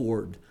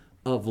sword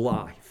of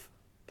life.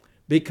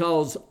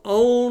 Because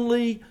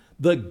only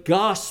the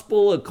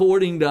gospel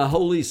according to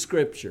Holy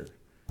Scripture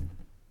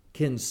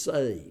can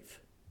save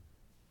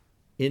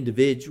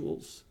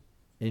individuals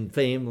and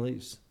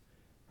families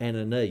and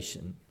a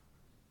nation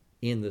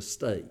in the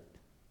state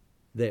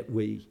that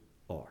we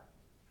are.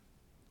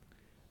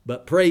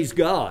 But praise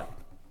God,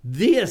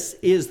 this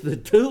is the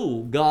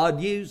tool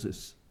God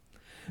uses.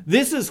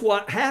 This is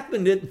what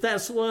happened in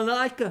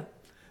Thessalonica.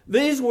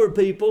 These were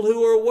people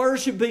who were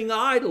worshiping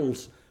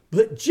idols,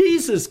 but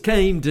Jesus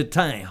came to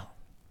town.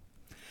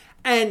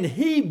 And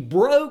He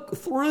broke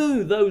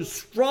through those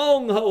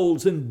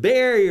strongholds and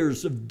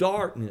barriers of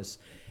darkness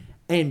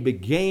and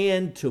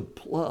began to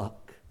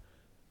pluck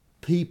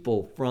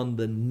people from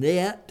the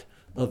net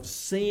of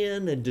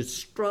sin and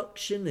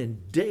destruction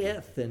and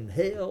death and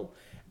hell,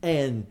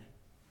 and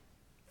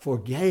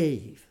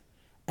forgave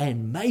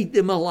and made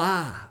them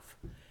alive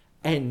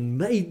and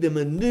made them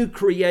a new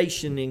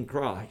creation in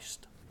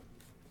Christ.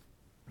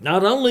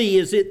 Not only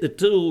is it the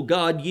tool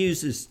God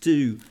uses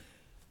to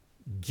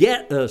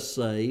get us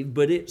saved,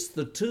 but it's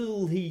the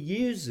tool He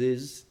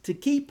uses to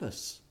keep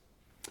us.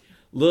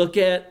 Look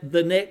at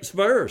the next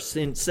verse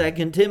in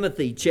 2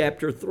 Timothy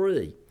chapter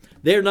 3.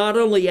 They're not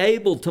only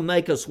able to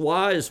make us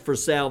wise for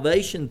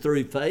salvation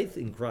through faith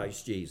in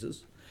Christ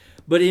Jesus,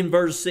 but in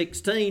verse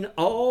 16,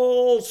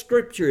 all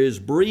Scripture is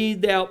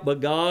breathed out by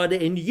God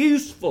and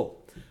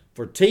useful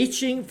for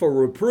teaching, for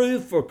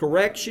reproof, for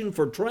correction,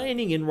 for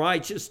training in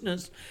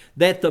righteousness,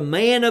 that the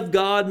man of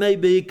God may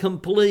be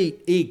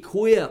complete,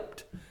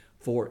 equipped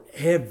for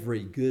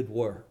every good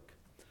work.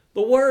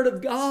 The Word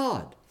of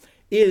God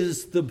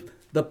is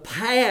the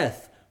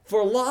path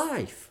for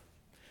life.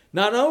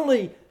 Not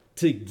only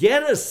to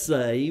get us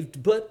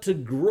saved, but to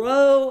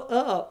grow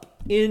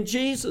up in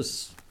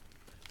Jesus.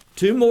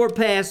 Two more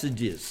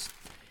passages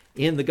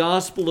in the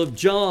Gospel of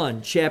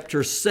John,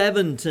 chapter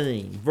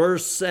 17,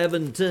 verse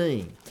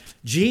 17.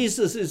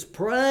 Jesus is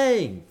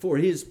praying for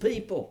His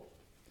people.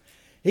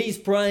 He's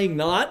praying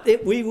not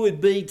that we would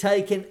be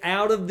taken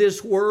out of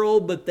this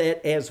world, but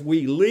that as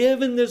we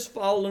live in this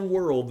fallen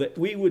world, that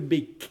we would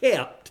be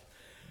kept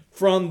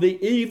from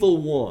the evil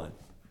one.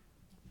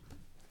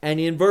 And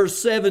in verse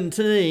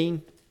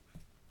 17,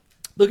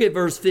 look at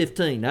verse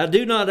 15. I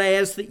do not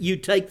ask that you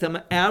take them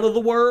out of the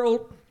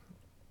world,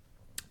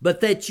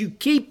 but that you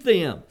keep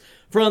them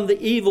from the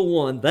evil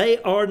one.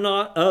 They are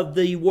not of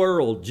the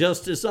world,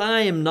 just as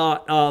I am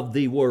not of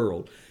the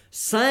world.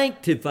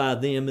 Sanctify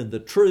them in the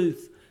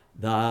truth.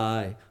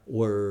 Thy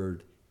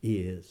word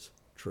is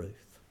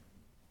truth.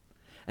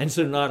 And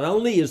so not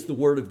only is the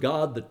Word of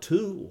God the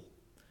tool,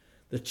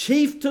 the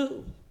chief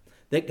tool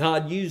that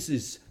God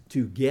uses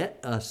to get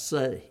us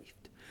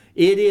saved,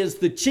 it is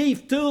the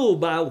chief tool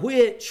by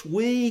which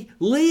we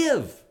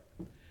live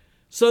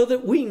so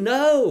that we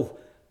know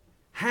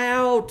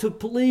how to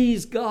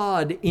please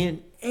God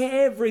in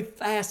every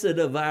facet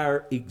of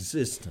our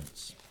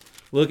existence.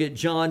 Look at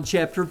John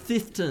chapter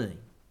 15.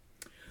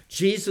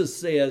 Jesus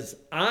says,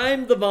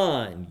 I'm the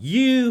vine,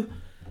 you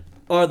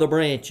are the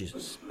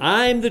branches.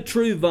 I'm the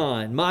true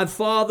vine. My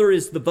Father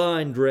is the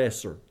vine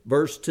dresser.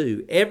 Verse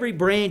 2, every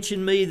branch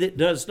in me that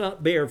does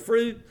not bear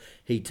fruit,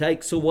 He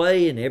takes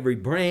away, and every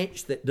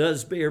branch that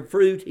does bear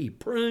fruit, He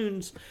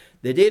prunes,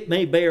 that it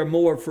may bear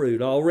more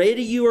fruit.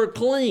 Already you are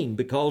clean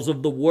because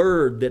of the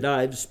word that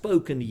I have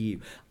spoken to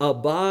you.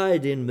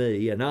 Abide in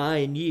me, and I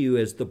in you,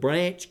 as the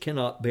branch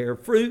cannot bear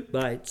fruit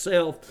by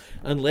itself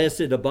unless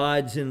it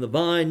abides in the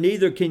vine,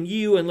 neither can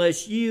you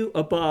unless you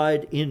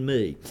abide in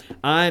me.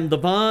 I am the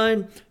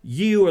vine,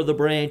 you are the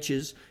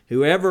branches.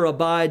 Whoever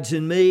abides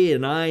in me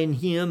and I in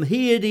him,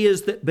 he it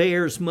is that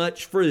bears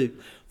much fruit.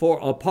 For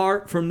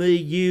apart from me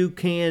you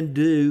can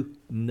do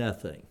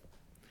nothing.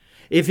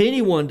 If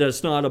anyone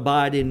does not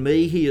abide in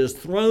me, he is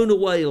thrown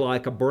away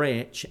like a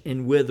branch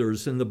and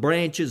withers, and the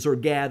branches are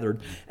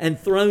gathered and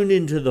thrown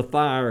into the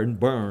fire and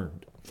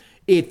burned.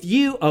 If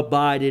you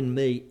abide in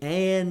me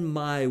and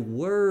my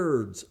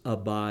words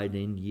abide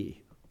in you,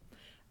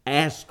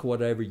 ask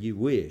whatever you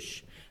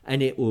wish,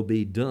 and it will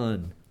be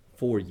done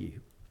for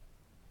you.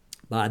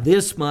 By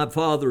this my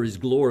Father is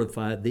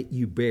glorified, that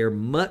you bear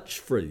much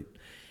fruit,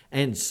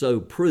 and so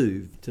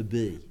prove to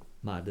be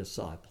my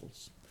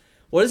disciples.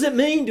 What does it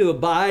mean to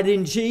abide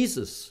in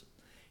Jesus?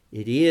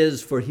 It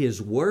is for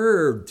His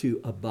Word to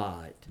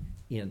abide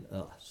in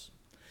us.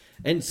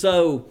 And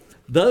so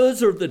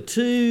those are the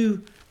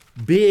two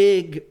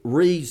big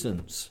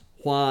reasons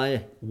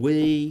why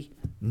we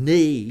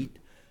need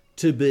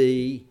to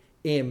be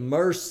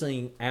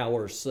immersing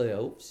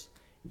ourselves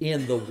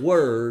in the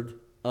Word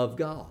of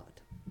God.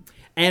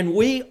 And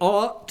we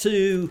ought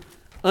to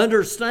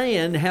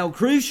understand how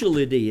crucial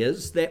it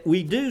is that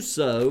we do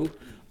so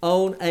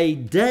on a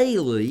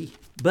daily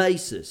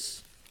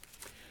basis.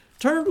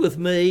 Turn with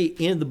me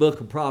in the book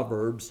of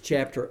Proverbs,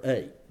 chapter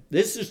 8.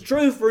 This is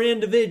true for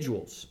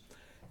individuals.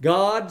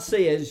 God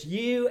says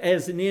you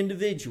as an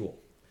individual,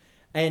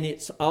 and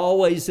it's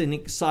always an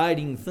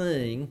exciting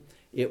thing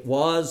It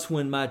was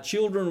when my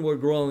children were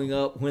growing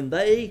up, when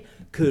they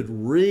could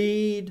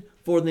read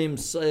for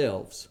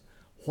themselves.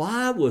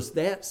 Why was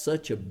that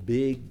such a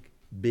big,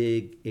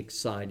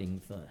 exciting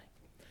thing?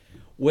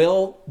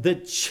 Well, the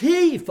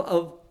chief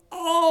of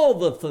all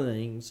the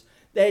things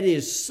that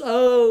is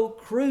so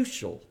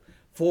crucial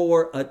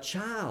for a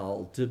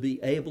child to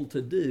be able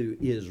to do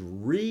is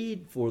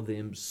read for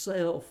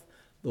themselves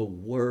the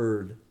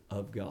Word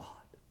of God.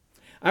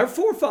 Our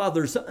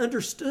forefathers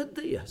understood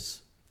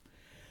this.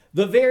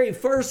 The very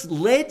first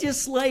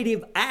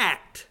legislative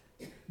act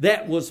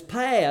that was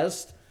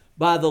passed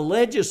by the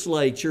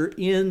legislature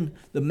in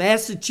the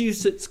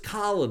Massachusetts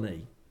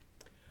colony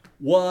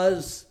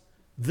was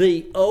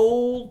the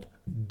Old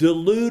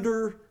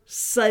Deluder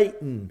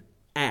Satan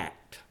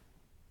Act.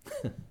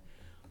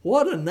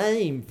 What a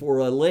name for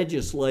a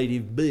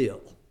legislative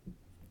bill.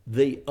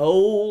 The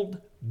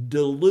Old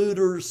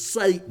Deluder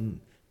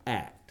Satan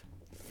Act.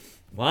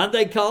 Why'd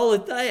they call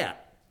it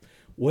that?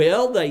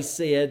 Well, they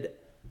said,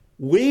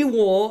 we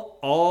want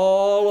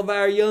all of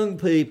our young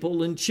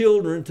people and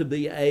children to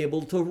be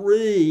able to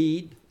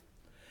read.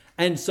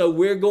 And so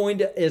we're going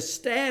to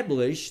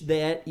establish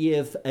that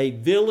if a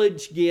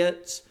village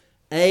gets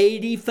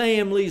 80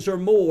 families or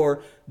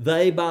more,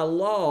 they by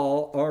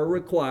law are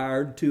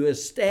required to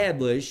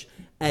establish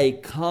a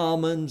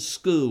common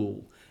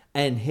school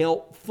and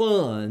help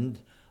fund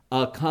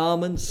a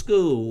common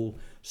school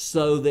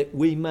so that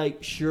we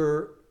make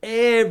sure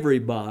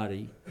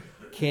everybody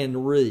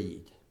can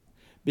read.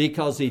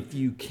 Because if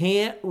you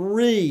can't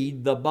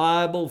read the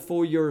Bible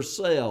for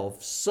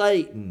yourself,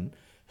 Satan,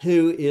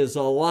 who is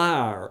a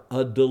liar,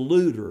 a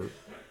deluder,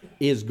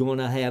 is going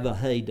to have a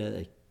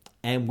heyday.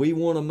 And we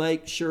want to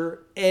make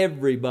sure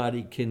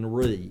everybody can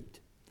read.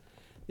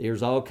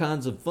 There's all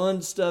kinds of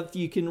fun stuff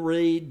you can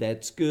read.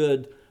 That's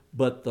good.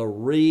 But the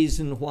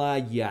reason why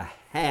you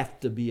have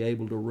to be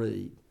able to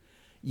read,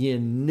 you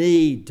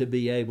need to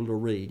be able to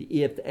read,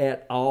 if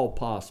at all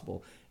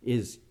possible,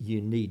 is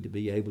you need to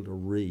be able to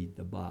read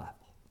the Bible.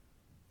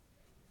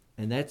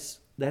 And that's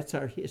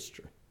our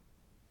history.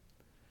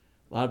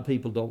 A lot of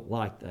people don't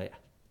like that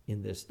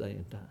in this day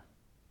and time.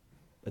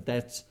 But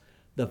that's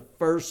the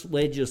first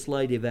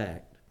legislative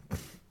act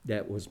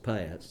that was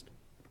passed.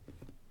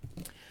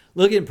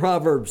 Look in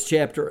Proverbs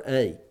chapter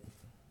 8,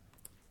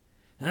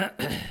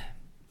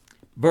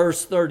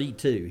 verse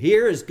 32.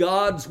 Here is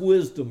God's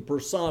wisdom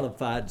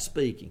personified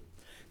speaking.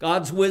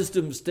 God's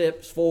wisdom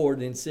steps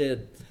forward and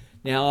said,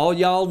 now all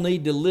y'all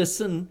need to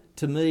listen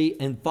to me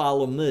and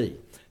follow me.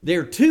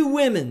 There are two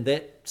women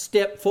that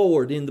step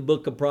forward in the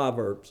book of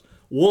Proverbs.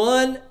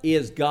 One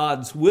is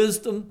God's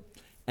wisdom,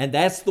 and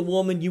that's the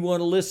woman you want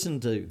to listen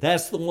to.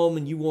 That's the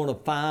woman you want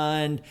to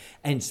find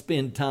and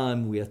spend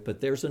time with. But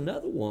there's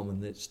another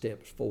woman that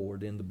steps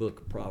forward in the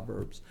book of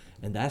Proverbs,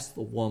 and that's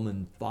the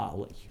woman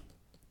Folly.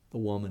 The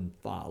woman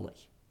Folly.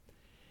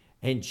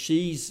 And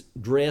she's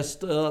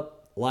dressed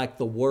up like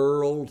the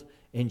world,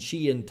 and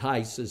she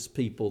entices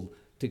people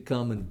to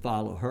come and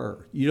follow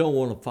her. You don't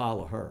want to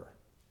follow her.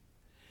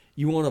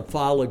 You want to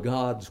follow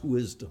God's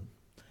wisdom.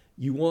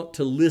 You want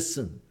to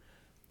listen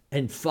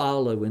and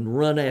follow and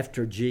run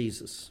after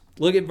Jesus.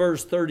 Look at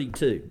verse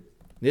 32.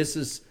 This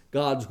is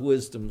God's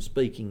wisdom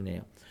speaking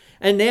now.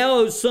 And now,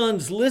 O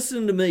sons,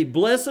 listen to me.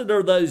 Blessed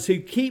are those who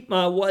keep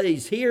my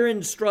ways. Hear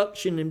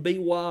instruction and be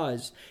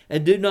wise,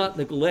 and do not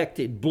neglect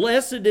it.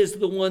 Blessed is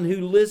the one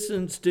who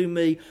listens to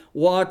me,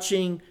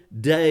 watching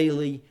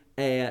daily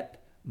at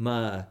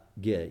my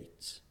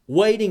gates,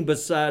 waiting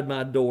beside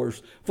my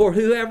doors. For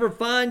whoever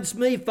finds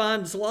me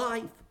finds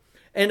life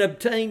and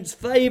obtains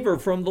favor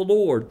from the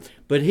Lord.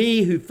 But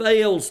he who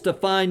fails to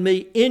find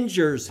me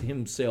injures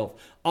himself.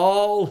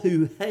 All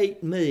who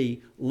hate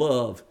me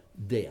love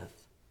death.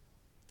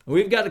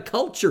 We've got a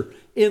culture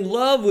in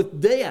love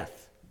with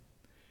death.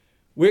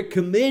 We're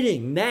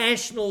committing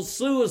national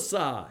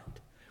suicide.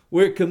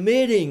 We're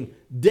committing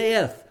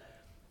death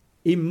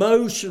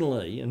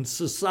emotionally and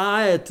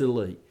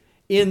societally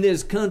in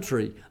this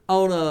country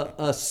on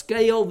a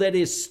scale that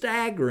is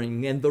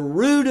staggering. And the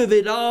root of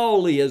it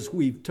all is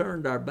we've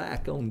turned our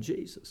back on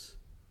Jesus.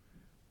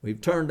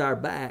 We've turned our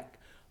back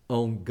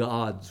on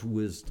God's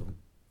wisdom.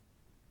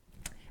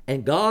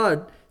 And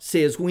God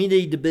says we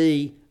need to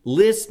be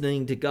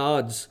listening to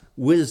God's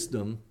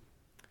wisdom.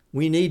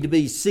 We need to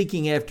be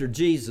seeking after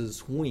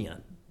Jesus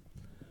when?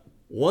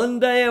 One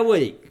day a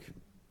week.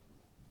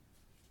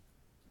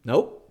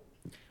 Nope.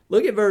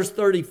 Look at verse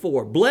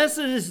 34. Blessed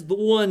is the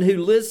one who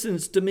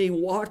listens to me,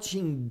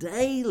 watching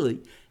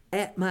daily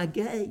at my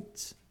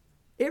gates.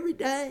 Every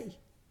day.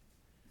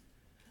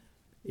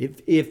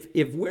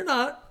 If we're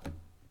not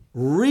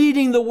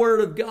reading the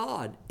Word of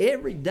God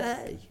every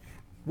day,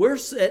 we're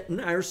setting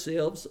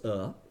ourselves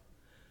up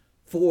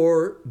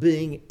for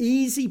being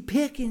easy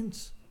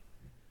pickings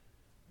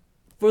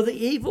for the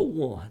evil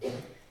one.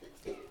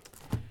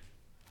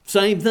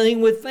 Same thing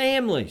with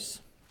families.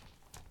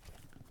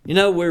 You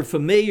know, we're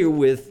familiar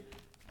with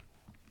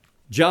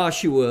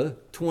Joshua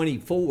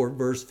 24,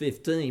 verse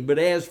 15. But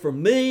as for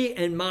me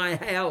and my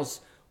house,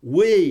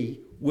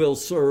 we will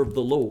serve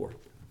the Lord.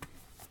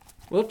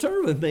 Well,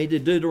 turn with me to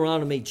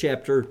Deuteronomy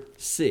chapter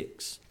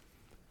 6.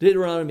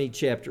 Deuteronomy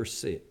chapter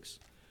 6.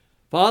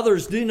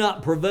 Fathers, do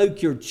not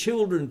provoke your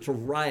children to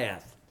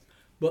wrath,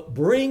 but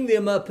bring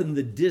them up in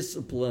the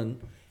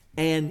discipline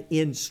and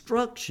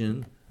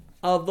instruction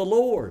of the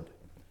Lord.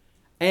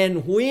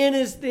 And when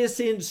is this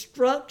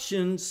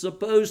instruction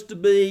supposed to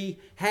be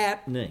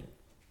happening?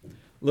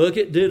 Look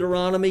at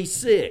Deuteronomy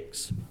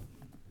 6.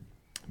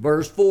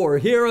 Verse 4,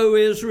 Hear, O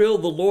Israel,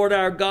 the Lord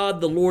our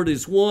God, the Lord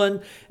is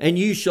one, and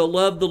you shall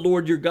love the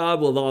Lord your God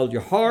with all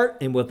your heart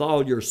and with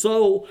all your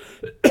soul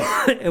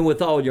and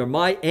with all your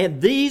might. And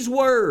these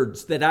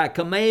words that I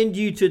command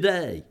you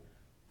today,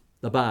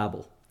 the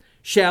Bible,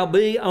 shall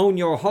be on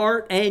your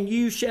heart, and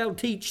you shall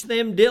teach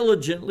them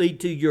diligently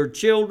to your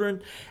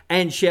children,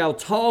 and shall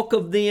talk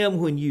of them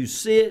when you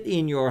sit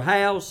in your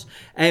house,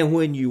 and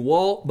when you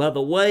walk by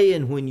the way,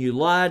 and when you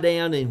lie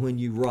down, and when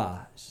you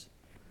rise.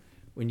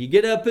 When you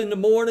get up in the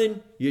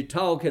morning, you're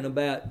talking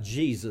about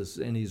Jesus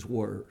and His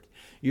Word.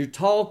 You're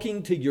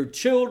talking to your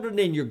children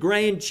and your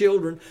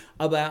grandchildren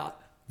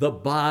about the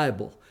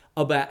Bible,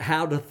 about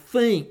how to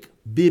think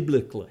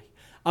biblically,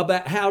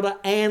 about how to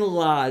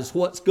analyze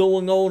what's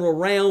going on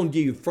around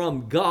you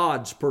from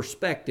God's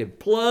perspective,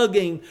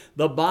 plugging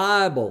the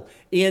Bible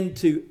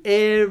into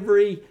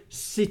every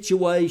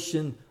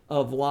situation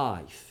of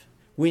life.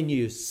 When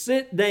you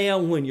sit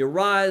down, when you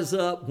rise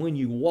up, when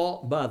you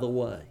walk by the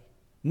way.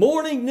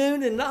 Morning,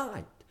 noon, and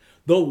night.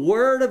 The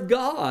Word of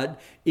God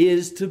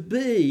is to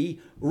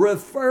be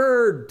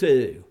referred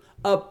to,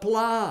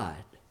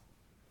 applied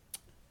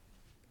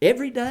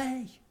every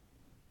day.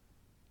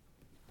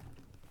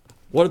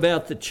 What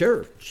about the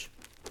church?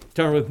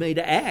 Turn with me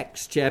to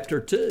Acts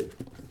chapter 2.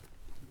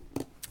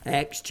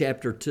 Acts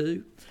chapter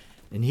 2.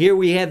 And here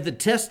we have the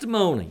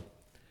testimony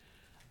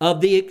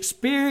of the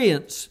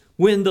experience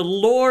when the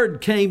Lord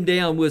came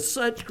down with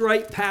such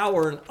great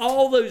power and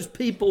all those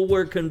people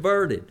were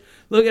converted.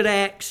 Look at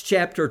Acts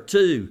chapter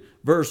 2,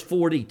 verse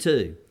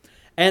 42.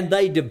 And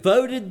they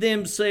devoted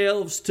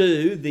themselves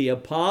to the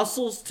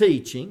apostles'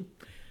 teaching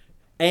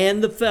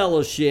and the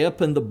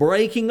fellowship and the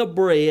breaking of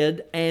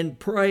bread and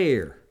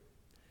prayer.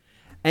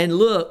 And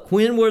look,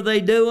 when were they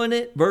doing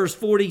it? Verse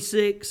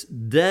 46,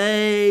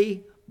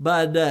 day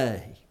by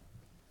day.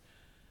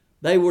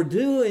 They were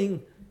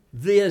doing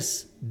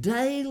this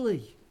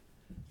daily.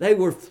 They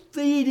were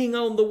feeding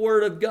on the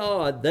Word of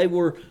God. They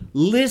were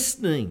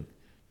listening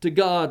to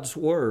God's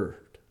Word.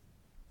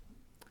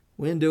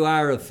 When do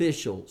our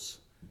officials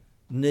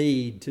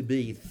need to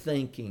be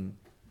thinking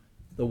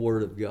the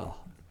Word of God?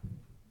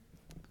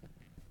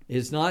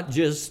 It's not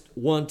just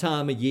one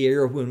time a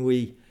year when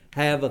we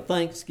have a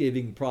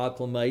Thanksgiving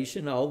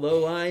proclamation,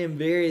 although I am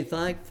very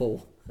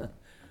thankful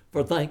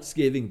for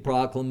Thanksgiving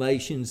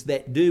proclamations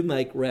that do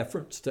make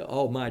reference to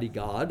Almighty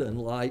God,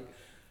 unlike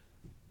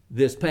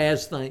this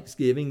past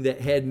Thanksgiving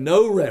that had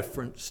no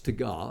reference to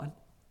God.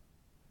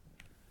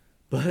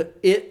 But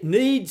it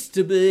needs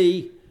to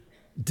be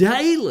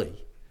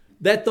daily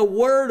that the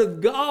Word of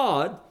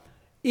God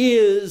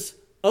is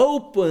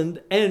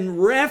opened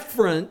and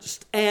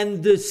referenced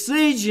and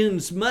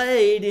decisions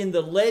made in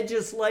the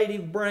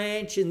legislative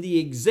branch, in the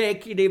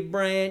executive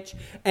branch,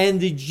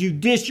 and the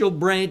judicial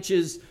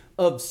branches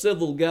of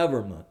civil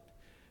government.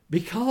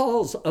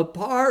 Because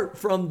apart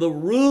from the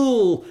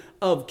rule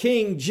of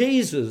King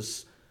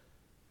Jesus,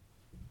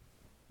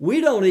 we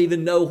don't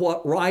even know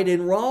what right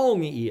and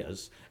wrong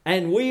is.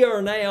 And we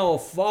are now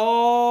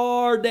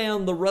far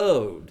down the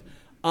road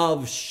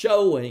of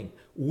showing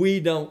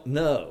we don't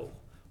know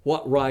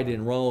what right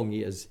and wrong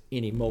is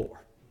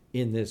anymore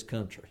in this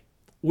country.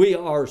 We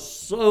are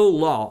so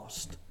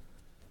lost.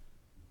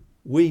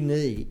 We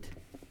need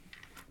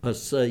a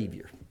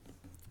Savior.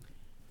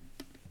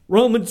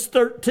 Romans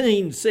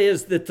 13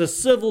 says that the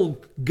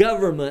civil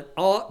government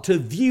ought to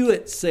view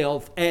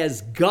itself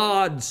as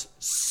God's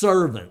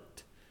servant,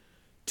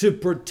 to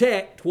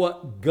protect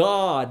what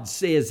God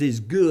says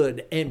is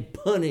good and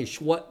punish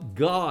what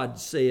God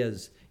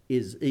says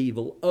is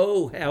evil.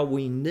 Oh, how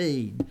we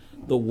need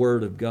the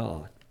Word of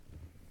God.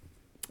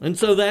 And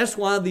so that's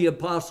why the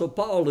Apostle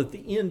Paul, at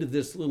the end of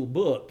this little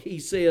book, he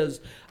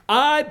says,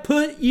 I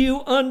put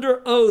you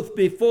under oath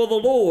before the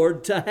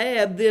Lord to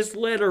have this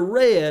letter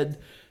read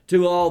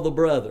to all the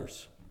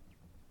brothers.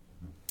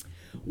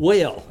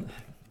 Well,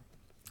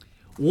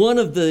 one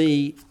of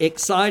the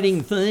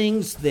exciting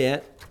things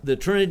that the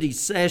Trinity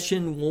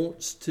Session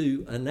wants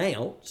to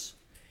announce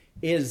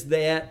is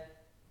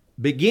that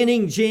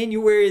beginning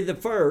January the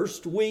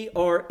 1st, we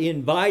are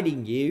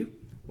inviting you,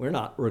 we're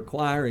not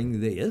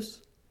requiring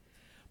this,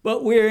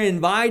 but we're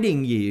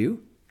inviting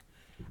you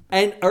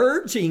and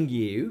urging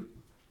you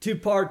to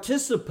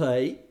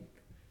participate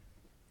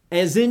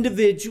as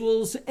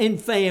individuals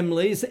and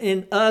families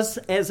and us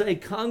as a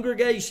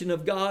congregation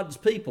of God's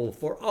people,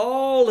 for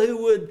all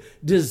who would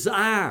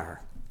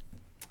desire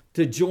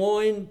to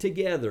join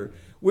together.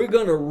 We're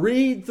going to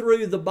read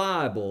through the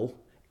Bible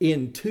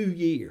in 2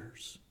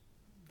 years.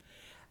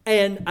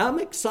 And I'm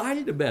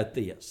excited about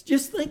this.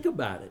 Just think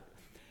about it.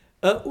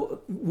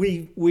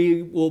 We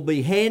will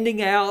be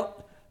handing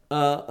out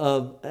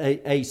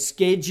a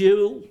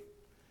schedule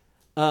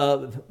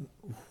of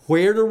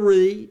where to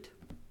read.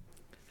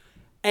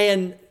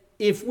 And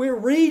if we're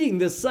reading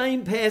the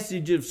same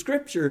passage of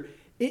Scripture,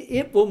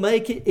 it will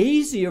make it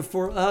easier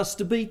for us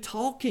to be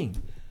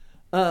talking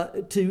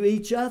to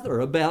each other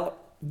about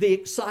the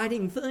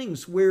exciting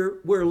things we're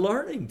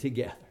learning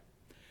together.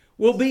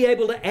 We'll be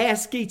able to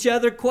ask each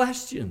other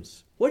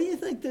questions. What do you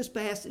think this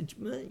passage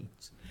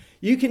means?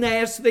 You can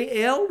ask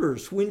the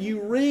elders when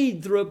you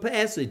read through a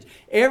passage.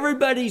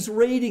 Everybody's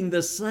reading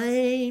the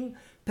same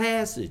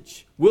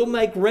passage. We'll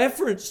make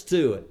reference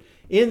to it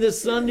in the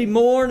Sunday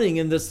morning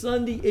and the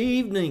Sunday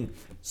evening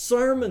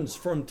sermons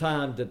from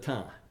time to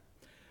time.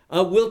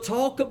 We'll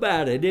talk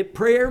about it at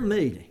prayer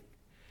meeting.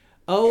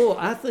 Oh,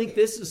 I think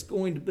this is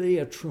going to be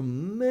a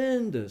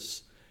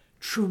tremendous,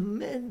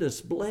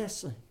 tremendous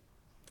blessing.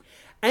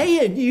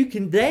 And you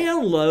can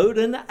download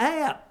an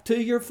app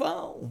to your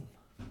phone.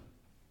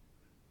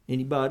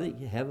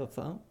 Anybody have a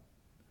phone?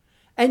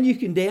 And you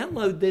can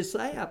download this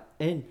app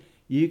and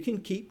you can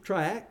keep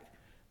track.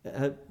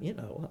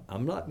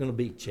 I'm not going to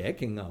be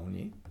checking on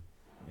you.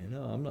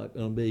 I'm not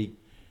going to be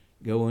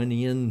going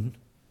in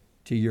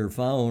to your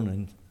phone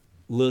and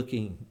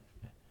looking.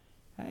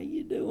 How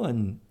you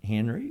doing,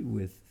 Henry,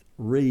 with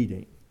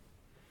reading?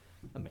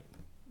 I mean,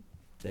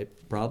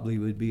 that probably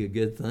would be a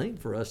good thing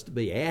for us to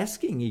be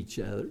asking each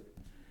other.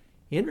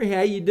 Henry,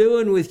 how you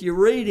doing with your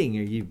reading?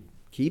 Are you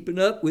keeping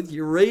up with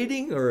your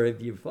reading, or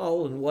have you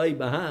fallen way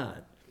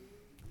behind?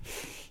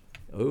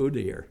 Oh,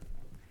 dear.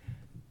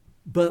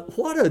 But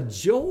what a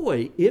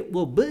joy it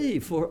will be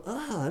for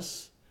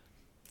us.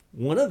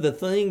 One of the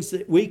things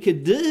that we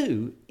could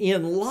do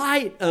in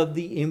light of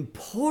the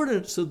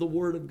importance of the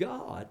Word of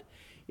God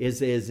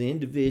is, as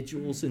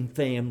individuals and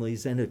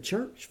families and a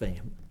church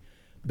family,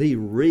 be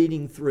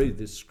reading through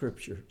the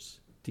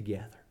Scriptures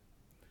together.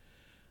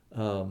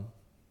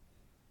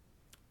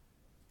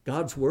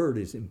 God's Word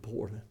is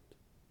important.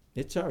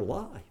 It's our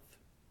life.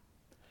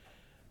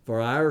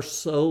 For our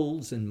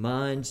souls and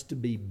minds to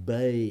be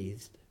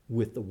bathed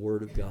with the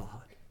Word of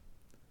God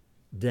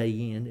day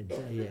in and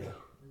day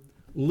out.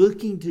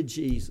 Looking to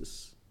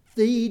Jesus,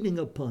 feeding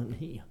upon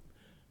Him,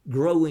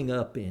 growing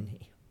up in Him.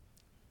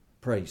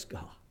 Praise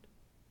God.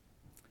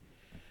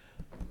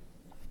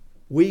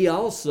 We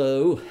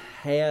also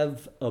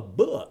have a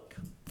book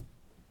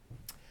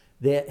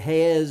that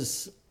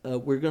has,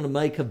 we're going to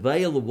make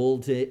available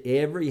to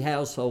every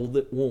household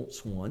that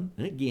wants one.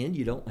 And again,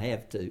 you don't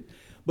have to.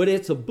 But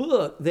it's a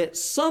book that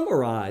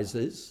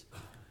summarizes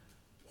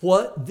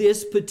what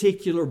this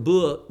particular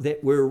book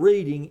that we're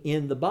reading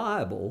in the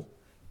Bible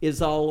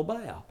is all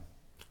about.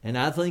 And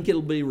I think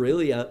it'll be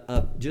really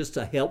just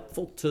a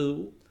helpful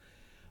tool.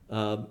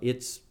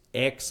 It's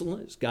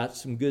excellent. It's got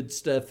some good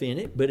stuff in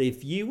it. But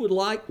if you would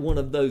like one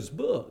of those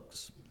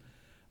books,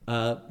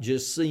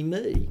 just see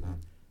me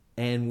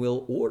and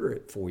we'll order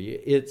it for you.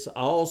 It's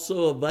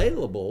also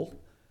available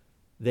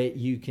that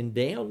you can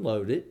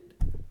download it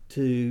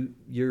to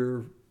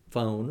your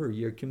phone or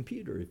your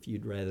computer if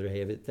you'd rather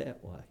have it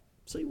that way.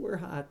 See, we're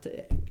high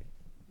tech.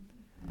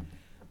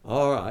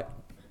 All right.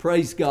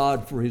 Praise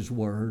God for His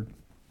Word.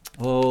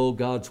 Oh,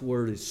 God's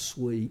Word is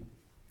sweet.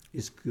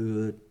 It's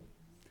good.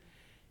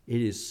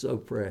 It is so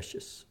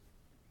precious.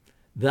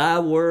 Thy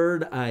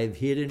word I have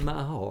hid in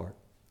my heart,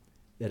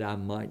 that I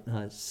might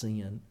not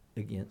sin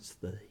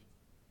against Thee.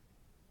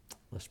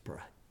 Let's pray.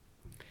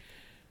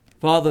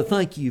 Father,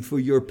 thank You for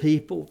Your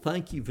people.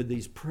 Thank You for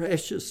these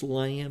precious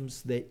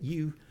lambs that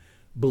You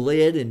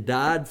bled and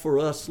died for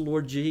us,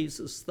 Lord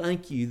Jesus.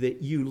 Thank You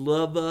that You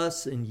love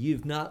us and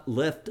You've not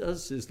left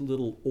us as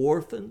little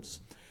orphans,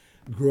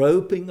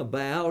 groping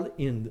about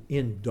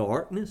in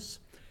darkness,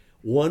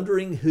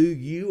 wondering who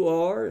You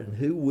are and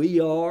who we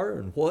are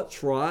and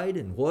what's right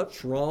and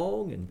what's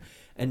wrong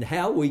and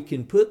how we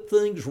can put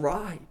things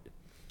right.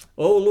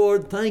 Oh,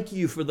 Lord, thank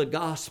You for the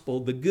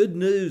gospel, the good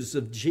news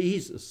of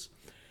Jesus.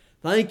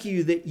 Thank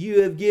You that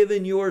You have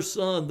given Your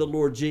Son, the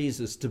Lord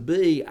Jesus, to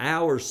be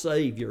our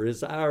Savior,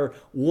 as our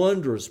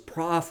wondrous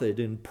prophet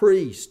and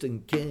priest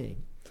and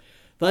king.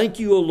 Thank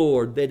You, O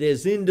Lord, that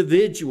as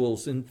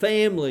individuals and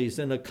families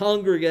and a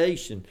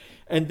congregation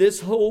and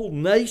this whole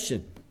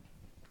nation,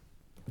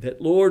 that,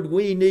 Lord,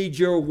 we need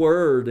Your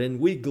word, and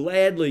we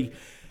gladly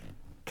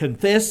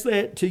confess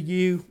that to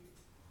You,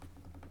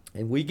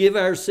 and we give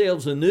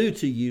ourselves anew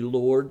to You,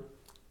 Lord,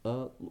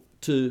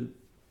 to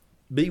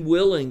be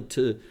willing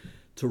to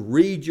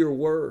read Your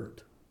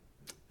word.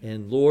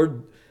 And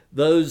Lord,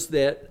 those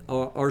that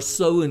are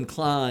so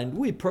inclined,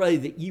 we pray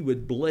that You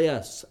would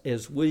bless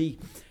as we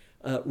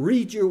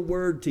read Your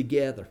word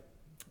together.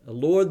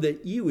 Lord,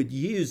 that You would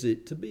use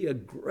it to be a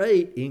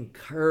great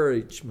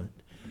encouragement,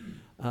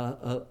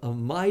 a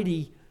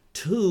mighty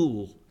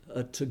tool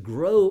to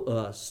grow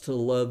us to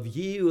love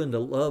You and to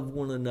love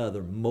one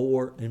another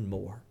more and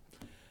more.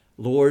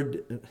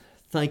 Lord,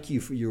 thank You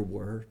for Your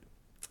word.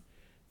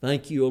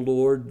 Thank You, O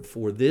Lord,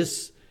 for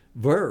this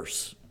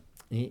verse.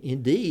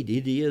 Indeed,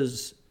 it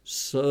is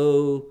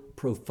so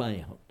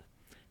profound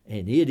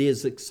and it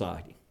is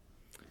exciting.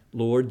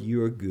 Lord,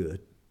 You are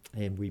good,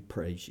 and we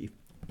praise You.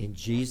 In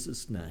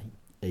Jesus' name,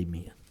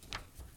 amen.